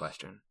very good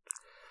question.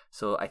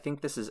 So I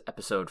think this is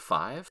episode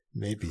 5,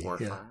 maybe 4 or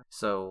 5.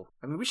 So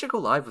I mean, we should go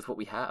live with what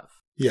we have.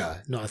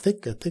 Yeah, no, I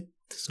think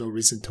there's no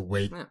reason to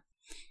wait. Yeah.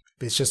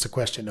 It's just a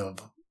question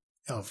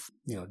of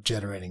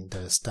generating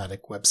the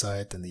static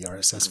website and the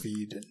RSS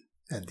feed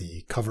and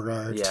the cover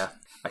art. Yeah,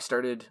 I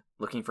started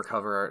looking for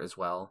cover art as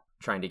well,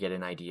 trying to get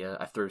an idea.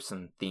 I threw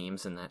some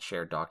themes in that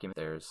shared document.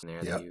 There's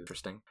that you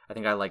interesting. I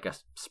think I like a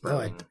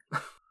sprouting.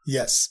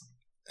 Yes,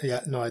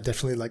 yeah, no, I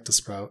definitely like the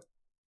sprout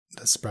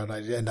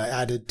idea, and I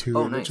added 2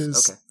 images.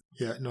 Nice. Okay.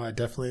 Yeah, no, I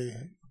definitely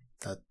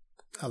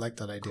I like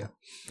that idea. Cool.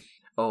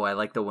 Oh, I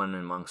like the one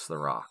amongst the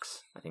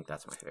rocks. I think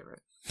that's my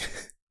favorite.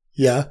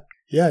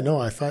 Yeah, no,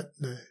 I thought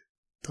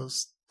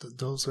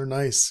those are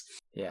nice.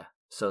 Yeah,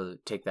 so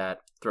take that,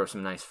 throw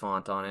some nice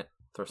font on it,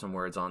 throw some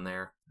words on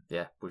there.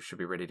 Yeah, we should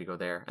be ready to go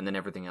there. And then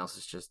everything else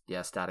is just,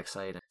 static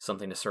site,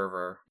 something to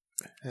server.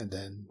 And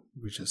then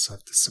we just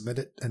have to submit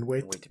it and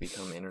wait. Wait to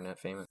become internet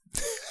famous.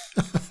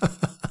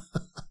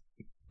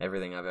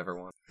 Everything I've ever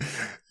wanted.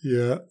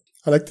 Yeah,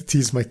 I like to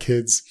tease my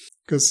kids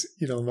because,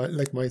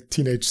 my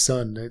teenage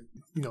son,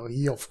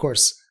 he of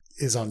course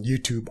is on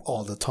YouTube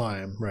all the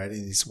time, right?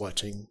 And he's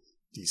watching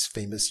these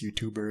famous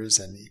YouTubers,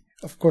 and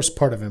of course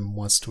part of him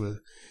wants to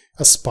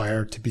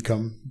aspire to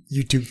become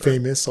YouTube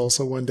famous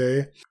also one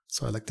day.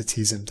 So I like to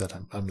tease him that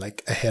I'm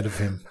like ahead of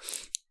him.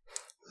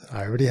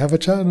 I already have a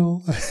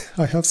channel.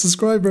 I have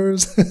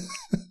subscribers.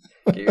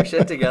 Get your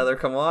shit together.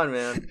 Come on,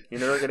 man. You're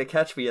never going to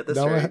catch me at this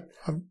rate.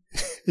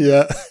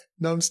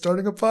 Now I'm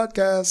starting a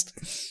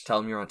podcast. Tell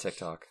him you're on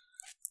TikTok.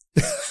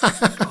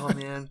 Oh,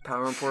 man.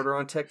 Power Importer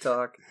on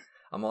TikTok.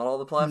 I'm on all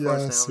the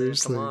platforms now,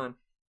 seriously. man.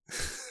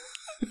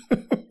 Come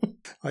on.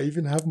 I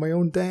even have my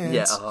own dance.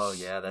 Yeah. Oh,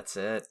 yeah. That's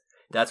it.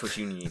 That's what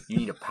you need. You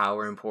need a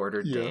Power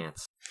Importer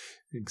dance.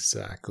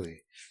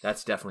 Exactly.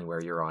 That's definitely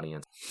where your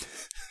audience.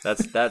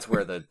 That's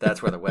where the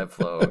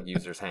Webflow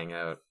users hang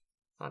out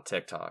on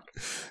TikTok.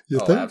 You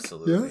think?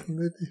 Absolutely. Yeah,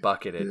 maybe.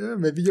 Bucketed. Yeah,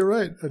 maybe you're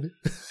right.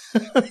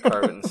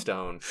 Carve it in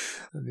stone.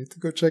 I need to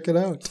go check it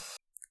out.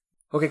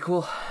 Okay,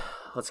 cool.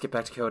 Let's get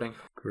back to coding.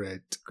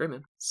 Great,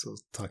 man. So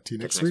talk to you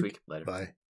Catch next you week. Later. Bye.